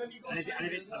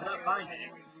I don't find it,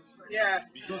 Yeah.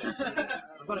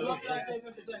 I've got it up.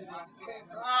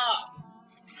 Ah!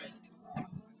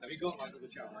 Have you got like the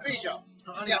chat? Risha.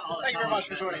 Yeah, thank you very much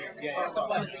for joining us. Yeah,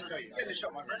 Get the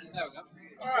shot, my friend. There we go.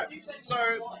 Alright, so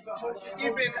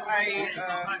you've been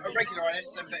a regular on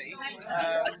SMB.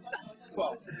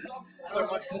 Well, so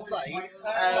much to say.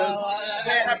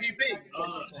 Where have you been?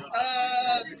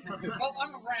 Well,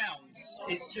 I'm around.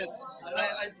 It's just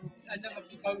I never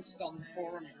post on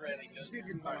forums really because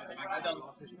I don't.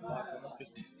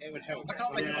 It would help. I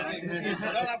can't make my excuse.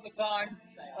 I don't have the time.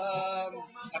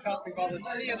 I can't be bothered.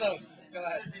 Any of those. Go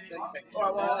ahead. Take a pick.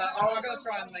 Alright, well, I'm going to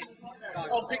try and make time.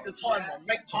 I'll pick the time one.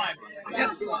 Make time.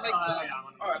 Yes, I'll make time.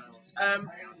 Alright.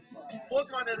 What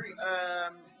kind of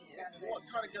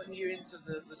got you into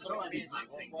the Sonic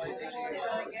community?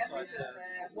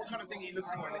 What kind of thing are you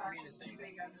looking for in the community?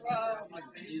 Well,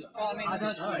 I mean, I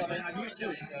don't know. I'm used to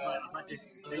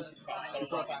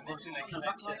broadband internet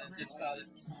connection and just started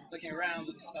looking around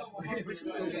and stuff.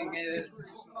 Building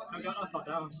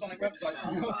Sonic websites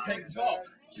and yours came top.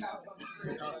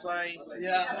 I say,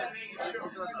 yeah. If you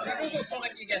Google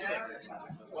Sonic, you get it.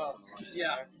 Well,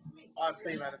 yeah. I've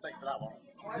been around to thank for that one.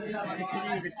 Can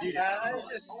you even see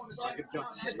Just no pictures.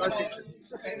 Just the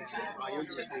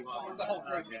whole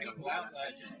group of people out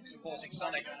there just supporting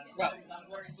Sonic. Well,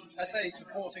 I say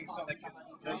supporting Sonic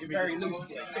very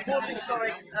loosely. Supporting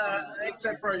Sonic,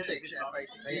 except for 06, yeah,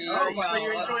 basically. Oh, well, so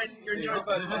you're enjoying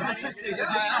both.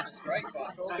 Yeah, it's great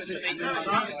fun. It's good to meet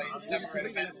you. Never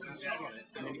really met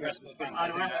the rest of the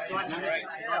band. It's great.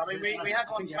 Yeah, I mean, we had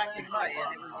one back in May,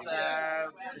 and it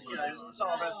was, some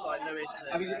of us, like Lewis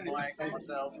and Mike and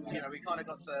myself, we kind of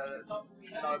got to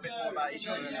know a bit more about each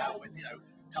other and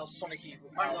how Sonic-y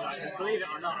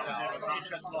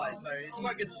interest lies. So it's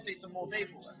quite good to see some more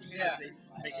people. Yeah.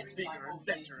 Make it bigger and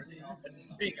better and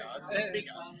bigger and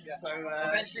bigger. Yeah. So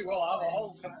eventually we'll have a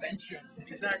whole convention.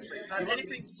 Exactly.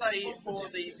 Anything to say for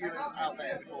the viewers out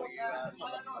there before you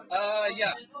top off?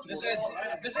 Yeah. Visit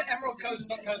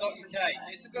emeraldcoast.co.uk.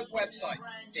 It's a good website.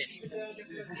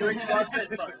 Doing because I said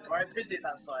so, right? Visit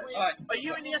that site. Right. Are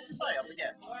you in the SSA? I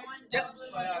forget.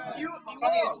 Yes, I am. You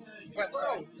Funniest are.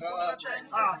 website. Well, check.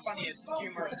 Funniest,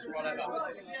 humorous, whatever.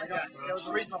 Yeah. There was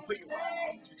a reason I put you on.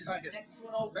 Because it's good.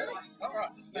 Really?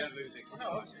 Alright. Yeah. No,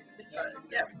 obviously.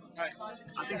 Yeah. Right.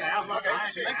 I think I have. Okay.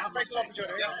 Thanks a lot for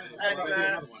joining me. And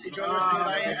enjoy the rest of the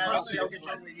day. And obviously I'll get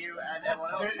joining with you and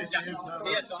everyone else.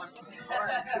 Yeah, time.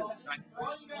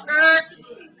 Next!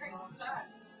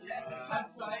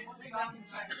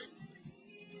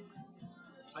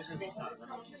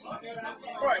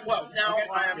 Right, well, now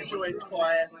I am joined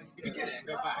by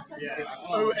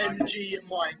OMG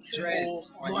Mike,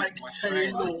 or Mike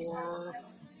Taylor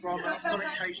from Sonic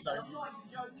Cage Dome.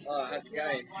 Oh, how's it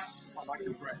going? I like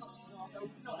your breasts.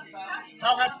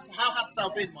 How hast thou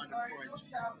been, my friend?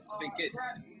 It's been good.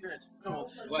 Good. Come on.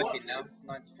 Working now,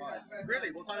 9 to 5.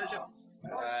 Really? What kind of job?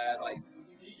 Like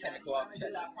technical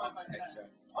architecture.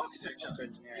 Architecture.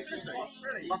 Engineering. Seriously?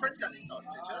 Really? My friend's going into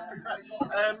architecture. That's pretty bad.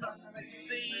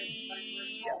 The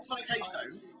Sonic Cage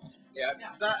Dome. Yeah.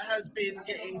 That has been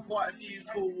getting quite a few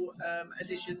cool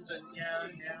additions, and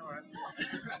alright.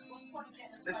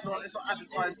 let's not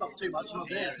advertise stuff too much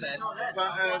into the SS,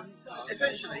 but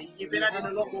essentially you've been adding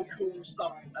a lot more cool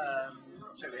stuff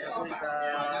to it with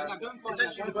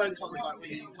essentially the BurnCon site where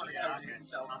you kind of code it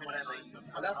yourself and whatever.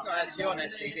 Well, that's not actually on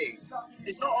SCD.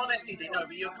 It's not on SCD, no,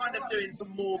 but you're kind of doing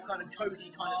some more kind of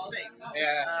codey kind of things.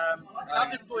 Yeah. How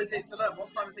difficult is it to learn?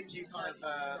 What kind of things are you kind of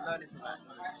learning from that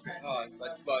kind of experience? Oh,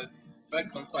 well,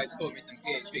 BurnCon site taught me some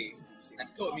PHP and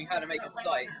taught me how to make a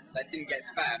site that didn't get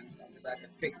spammed, because I had to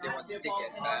fix it once it did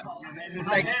get spammed.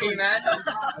 Thank you, B-Man.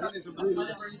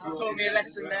 Taught me a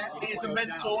lesson there. He is a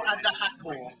mentor and a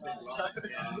hacker. So.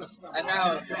 And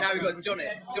now we've got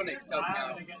Jonix helping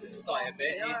out the site a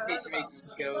bit. He's teaching me some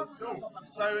skills.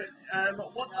 So,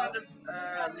 what kind of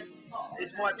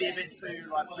this might be a bit too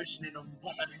like pushing in on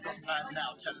what they've got planned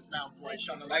now. Tell us now, boy,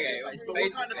 shut up. Okay, face. But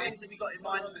what kind of things have you got in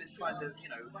mind for this kind of,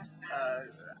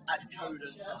 add code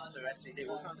and stuff to SCD?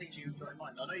 What kind of things you've got in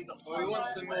mind? I know you've got. Well, we want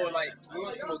some more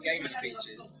gaming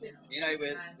features. You know,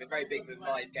 we're very big with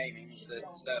live gaming, the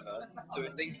server. So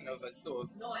we're thinking of a sort of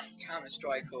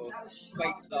Counter-Strike or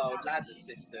Quake-style ladder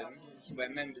system where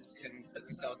members can put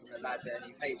themselves on the ladder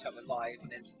and you pay each other live,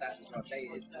 and then stats are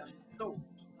updated. Cool.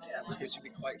 Yeah, which would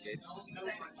be quite good. But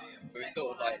we're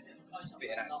sort of like a bit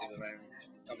inactive at the moment.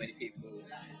 Not many people.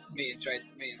 Me and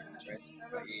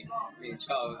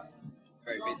Charles,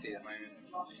 very busy at the moment.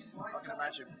 I can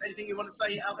imagine. Anything you want to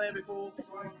say out there before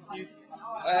you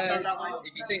go that way?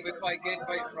 If you think we're quite good,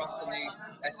 vote for us on the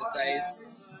SSAs.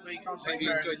 Well, you can't say Maybe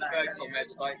you enjoyed the that, BurnCon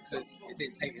website, because it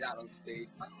didn't take me that long to do.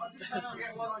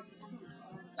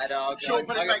 And I'm short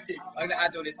but effective. I'm going to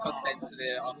add all this content to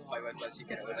the Afterpay website so you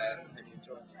get it all there. Hope you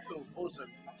enjoy it. Cool, awesome.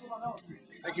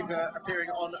 Thank you for appearing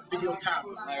on Video Cam.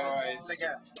 No worries. Take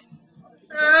care.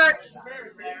 Next!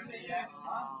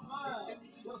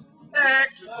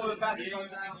 Next!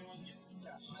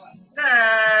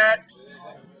 Next!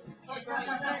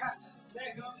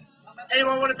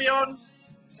 Anyone want to be on?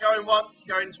 Going once,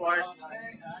 going twice.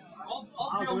 Oh,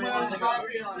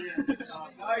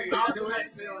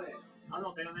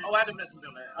 Adam hasn't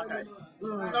been on it. Okay.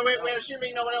 So we're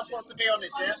assuming no one else wants to be on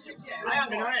this, yeah? I have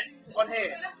been on it. On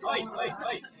here. Wait. Well,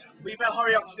 you better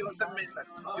hurry up because you've got 7 minutes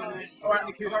left. Alright,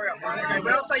 hurry up. Right, okay.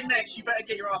 When I say next, you better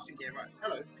get your ass in gear. Right.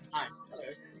 Hello. Hi.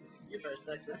 Hello. You're very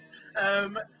sexy.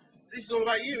 This is all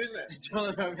about you, isn't it? It's all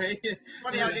about me.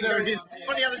 Funny how the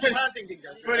Japan thing didn't go.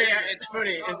 It's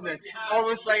funny, isn't it?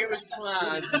 Almost like it was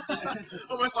planned.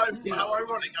 Almost like, how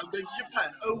ironic, I'm going to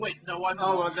Japan. Oh wait, no, I'm not.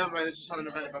 Oh, well, never mind, it's just having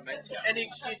an event about me. Any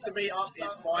excuse to meet up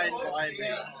is fine by me.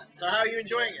 So how are you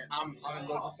enjoying it? I'm having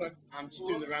lots of fun. I'm just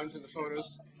doing the rounds of the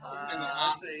photos. And the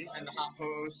hat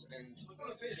photos, and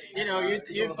you know,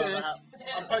 you've done it.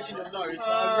 I'm poking your nose, but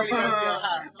I'm really going for your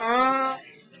hat.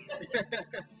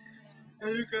 There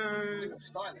you go.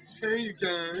 There you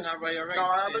go. Can I wear your ring? No,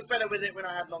 I looked better with it when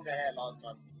I had longer hair last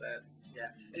time. But yeah,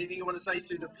 anything you want to say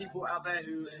to the people out there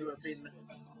who have been,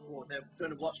 or they're going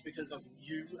to watch because of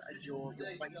you and your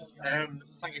face?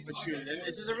 Thank you for tuning in.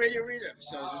 Is this a Radio Redux?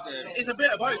 So is this It's a bit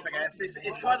of both, I guess.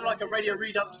 It's kind of like a Radio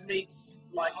Redux meets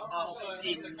like us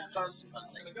in person.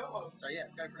 So yeah,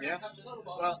 go for it. Yeah.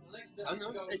 Well, I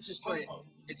don't know. It's just like,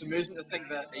 it's amazing to think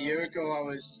that a year ago I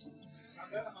was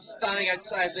standing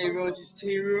outside Lee Rose's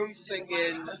tea room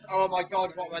thinking, oh my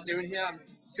god, what am I doing here? I'm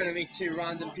going to meet 2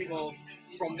 random people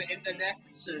from the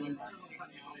internets, and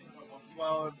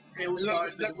well, it also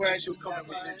look where she'll comment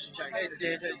with Dutch Chase. It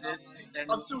did.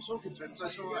 I'm still talking to him, so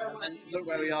it's alright. And look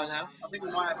where we are now. I think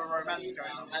we might have a romance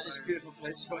going on at this beautiful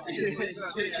place. But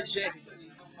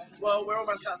well, we're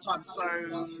almost out of time, so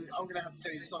I'm going to have to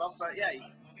tell you to start off. But yeah,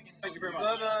 thank you very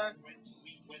much. Bye-bye.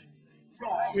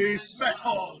 Peace.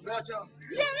 Metal. Right,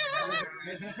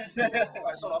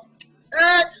 start off.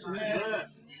 X!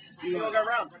 You want to go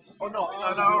round? Or not?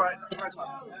 No, alright. No time.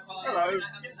 Hello.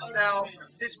 Now,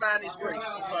 this man is Greek,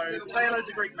 so say hello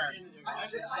to Greek man. Right.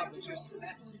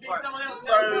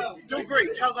 So, good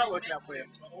Greek, how's that working out for you?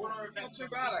 Not too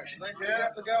bad, actually.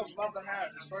 Yeah, the girls love the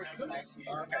house. It's very nice.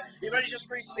 Okay. You've only just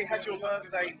recently had your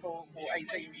birthday for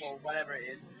 18th or whatever it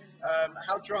is.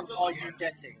 How drunk are you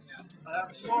getting?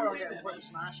 Tomorrow I'm getting pretty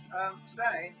smashed.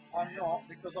 Today I'm not,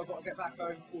 because I've got to get back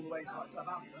home all the way to like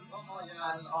Southampton,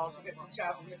 and I'll get to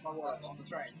chat and get my wallet on the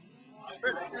train.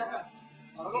 Really?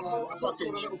 I got caught a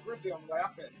little grizzly on the way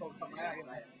up it, so I'll cut my out, you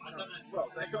know. Well,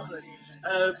 there you go then.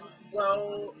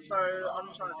 Well, so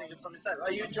I'm trying to think of something to say.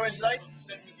 Are you enjoying today?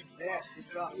 Yeah, good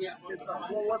stuff. Good stuff.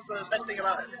 Well, what's the best thing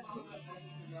about it?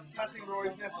 Passing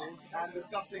Rory's nipples and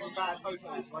discussing bad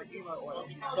photos like emote oil.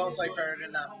 Can't say fairer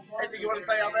than that. Anything you want to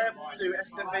say out there to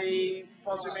SMB,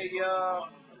 Positive Media,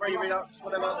 Radio Redux,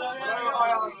 whatever.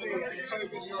 IRC,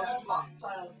 COVID, you're a slut.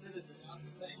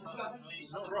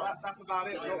 He's not wrong. That's about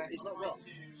it. He's not wrong.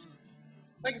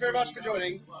 Thank you very much for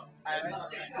joining. And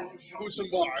Guten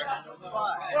Bar.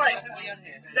 Right.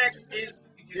 Next is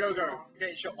Diogo. You're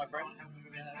getting shot, my friend.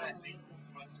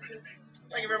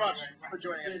 Thank you very much for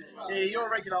joining us. You're a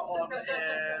regular on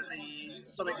the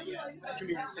Sonic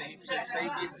community, so to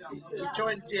speak. You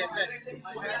joined TSS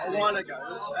a while ago.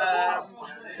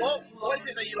 What is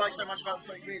it that you like so much about the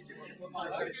Sonic community?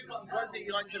 What is it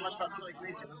you like so much about the Sonic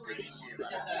community? What's it to you?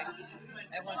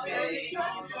 Everyone's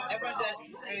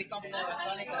really confident with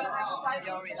Sonic.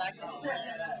 They all really like it.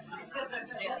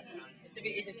 Yeah, it's a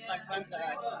bit easier to find friends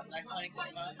that like Sonic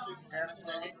that much.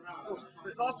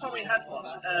 The last time we had one,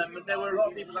 there were a lot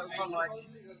of people that were kind of like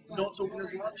not talking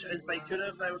as much as they could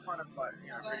have. They were kind of like,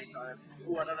 really kind of,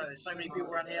 oh, I don't know, there's so many people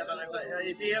around here, I don't know. But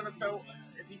if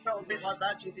you felt a bit like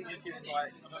that, do you think you could,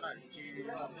 like, I don't know, do you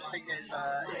think it's a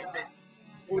bit,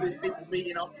 all these people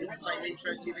meeting up with the same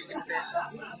interests, do you think it's a bit,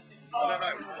 I don't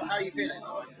know, how are you feeling?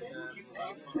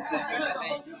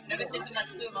 Never seen so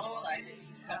much blue in my whole life.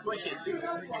 Wicked.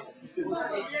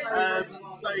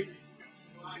 So,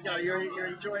 you're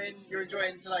enjoying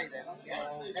today then?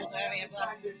 Yes, that's having a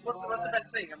blast. What's the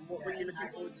best thing, and what were you looking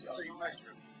forward to most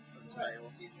from today?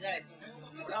 Today,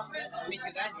 well, just for me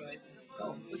to graduate.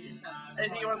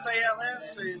 Anything you want to say out there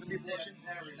to the people watching?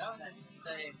 No, just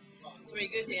say it's really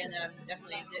good here, and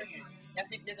definitely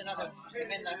if there's another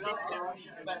event like this,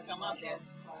 try to come up there.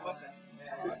 It's worth it.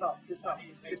 Good stuff.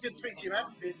 It's good to speak to you, man.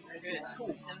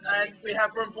 Cool. And we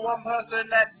have room for one person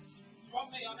left.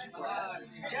 Come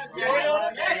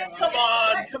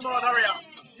on, hurry up.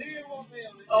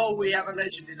 Oh, we have a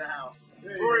legend in the house.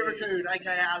 Rory Raccoon,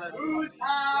 aka Alan.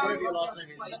 Whatever your last name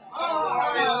is.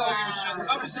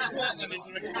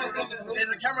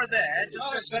 There's a camera there.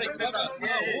 Just very clever.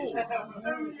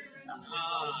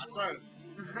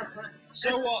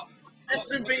 So what?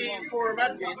 S&B for a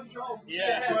admin.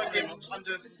 Yeah. Working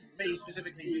under me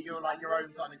specifically, you're like your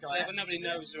own kind of guy. Yeah, but nobody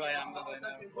knows who I am, do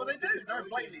they? Well, they do. No,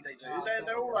 blatantly they do.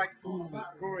 They're all like, ooh,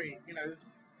 Rory,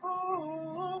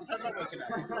 oh, how's that working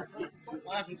out?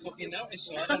 I haven't fucking noticed,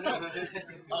 so I don't know.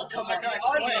 Oh, come on.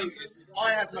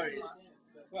 I have noticed.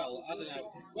 Well, I don't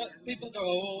know. Well, people go,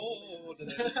 oh, do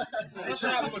they? It's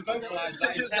how they would vocalise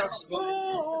that in text, but...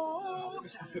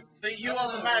 You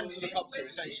are the man to look up to,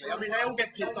 essentially. I mean, they all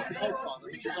get pissed off in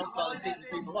Hulkfather because Hulkfather pisses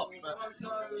people off, but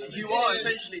you are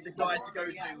essentially the guy to go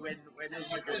to when things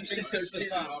go tits.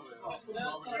 Yeah,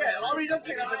 I mean, don't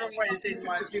take that the wrong way, as in,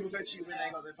 like, people go to you when they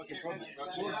got their fucking problem.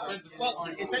 Well,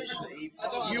 essentially,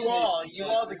 you are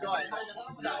the guy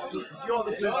that you're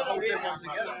the glue that holds everyone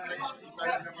together, essentially. So,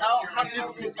 how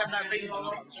difficult can that be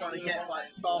sometimes, trying to get,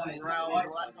 like, staff around, all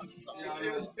that kind of stuff?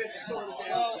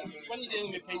 Well, when you're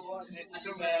dealing with people,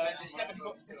 it's never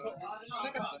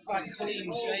like clean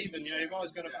shaven, you've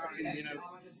always got to fucking,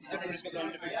 everyone's got their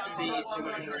own different beats and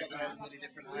everyone's got their own really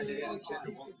different ideas and shit.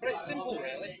 But it's simple,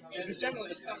 really, because generally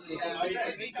the stuff is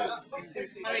basic people.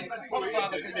 I mean,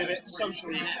 Podfather can be a bit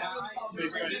socially inept, so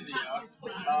he's going in the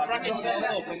yard, wrap himself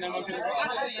up, and then when people go,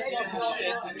 actually, you're talking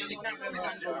shit, and you can't really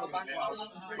handle the backlash.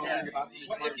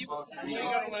 But if you want to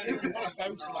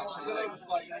boast about something,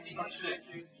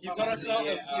 you've got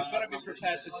to be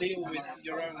prepared to deal with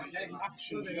your own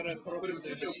actions. You've got to put up with the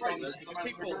response, because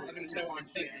people are going to say what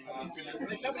they think.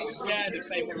 Nobody's scared of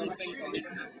saying what they think on it.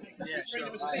 It's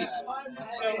freedom of speech.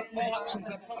 So all actions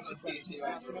have consequences.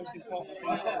 That's the most important thing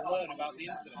to learn about the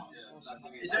internet.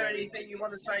 Is there anything you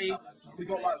want to say? We've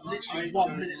got like literally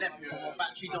 1 minute left before our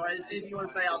battery dies. Anything you want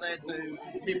to say out there to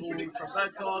people from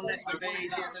BirdCon, SOB,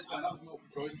 TSS?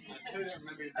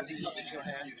 As he touches your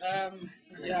hair.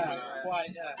 Quite,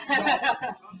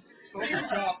 yeah. I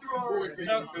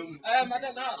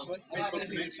don't know actually. I don't have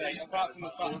anything to say apart from the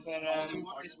fact that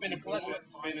it's been a pleasure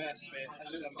being an SMB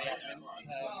admin.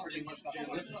 Pretty much that's on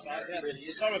the other side.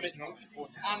 Yeah. So I'm a bit drunk,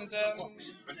 and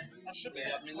I should be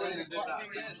admin in quite a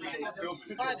few years.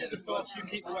 Provided, of course, you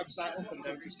keep the website up and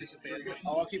don't just disappear.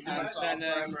 I'll keep the website then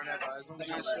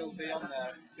I shall be on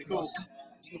there because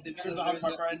it's nothing better.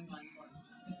 My friend.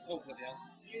 Hopefully, yeah.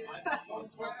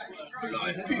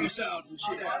 Peace out and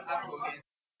shit.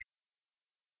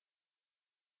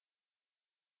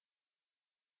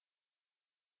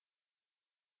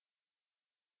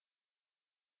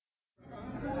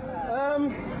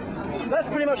 That's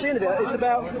pretty much the end of it.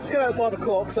 It's going at 5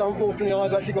 o'clock, so unfortunately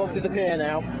I've actually got to disappear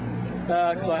now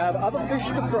because I have other fish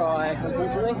to fry,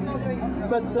 unfortunately.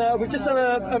 But we've just done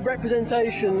a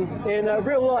representation in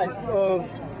real life of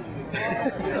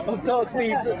Dark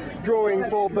Speed's drawing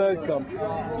for BirdCon.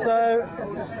 So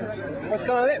that's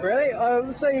kind of it, really.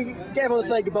 I'll say, get everyone to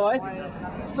say goodbye.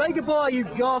 Say goodbye, you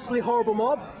ghastly, horrible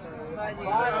mob. Bye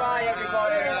bye,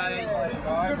 everybody.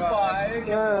 Goodbye.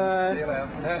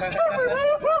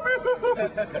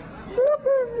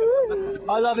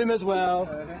 I love him as well.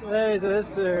 There's a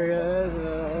serious.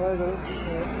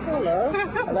 Hello.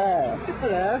 Hello.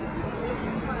 Hello.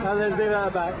 And let's do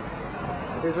that back.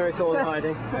 He's very tall and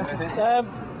hiding.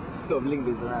 Sort of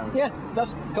lingers around. Yeah,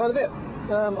 that's kind of it.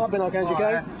 I've been Archangel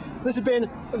K. This has been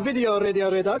Video Radio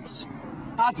Redux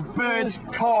at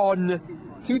BirdCon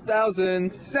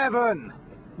 2007.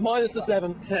 Minus the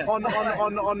 7.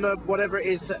 on whatever it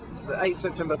is, 8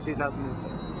 September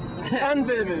 2007.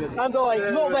 and I,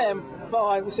 not them, but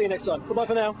I will see you next time. Goodbye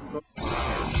for now.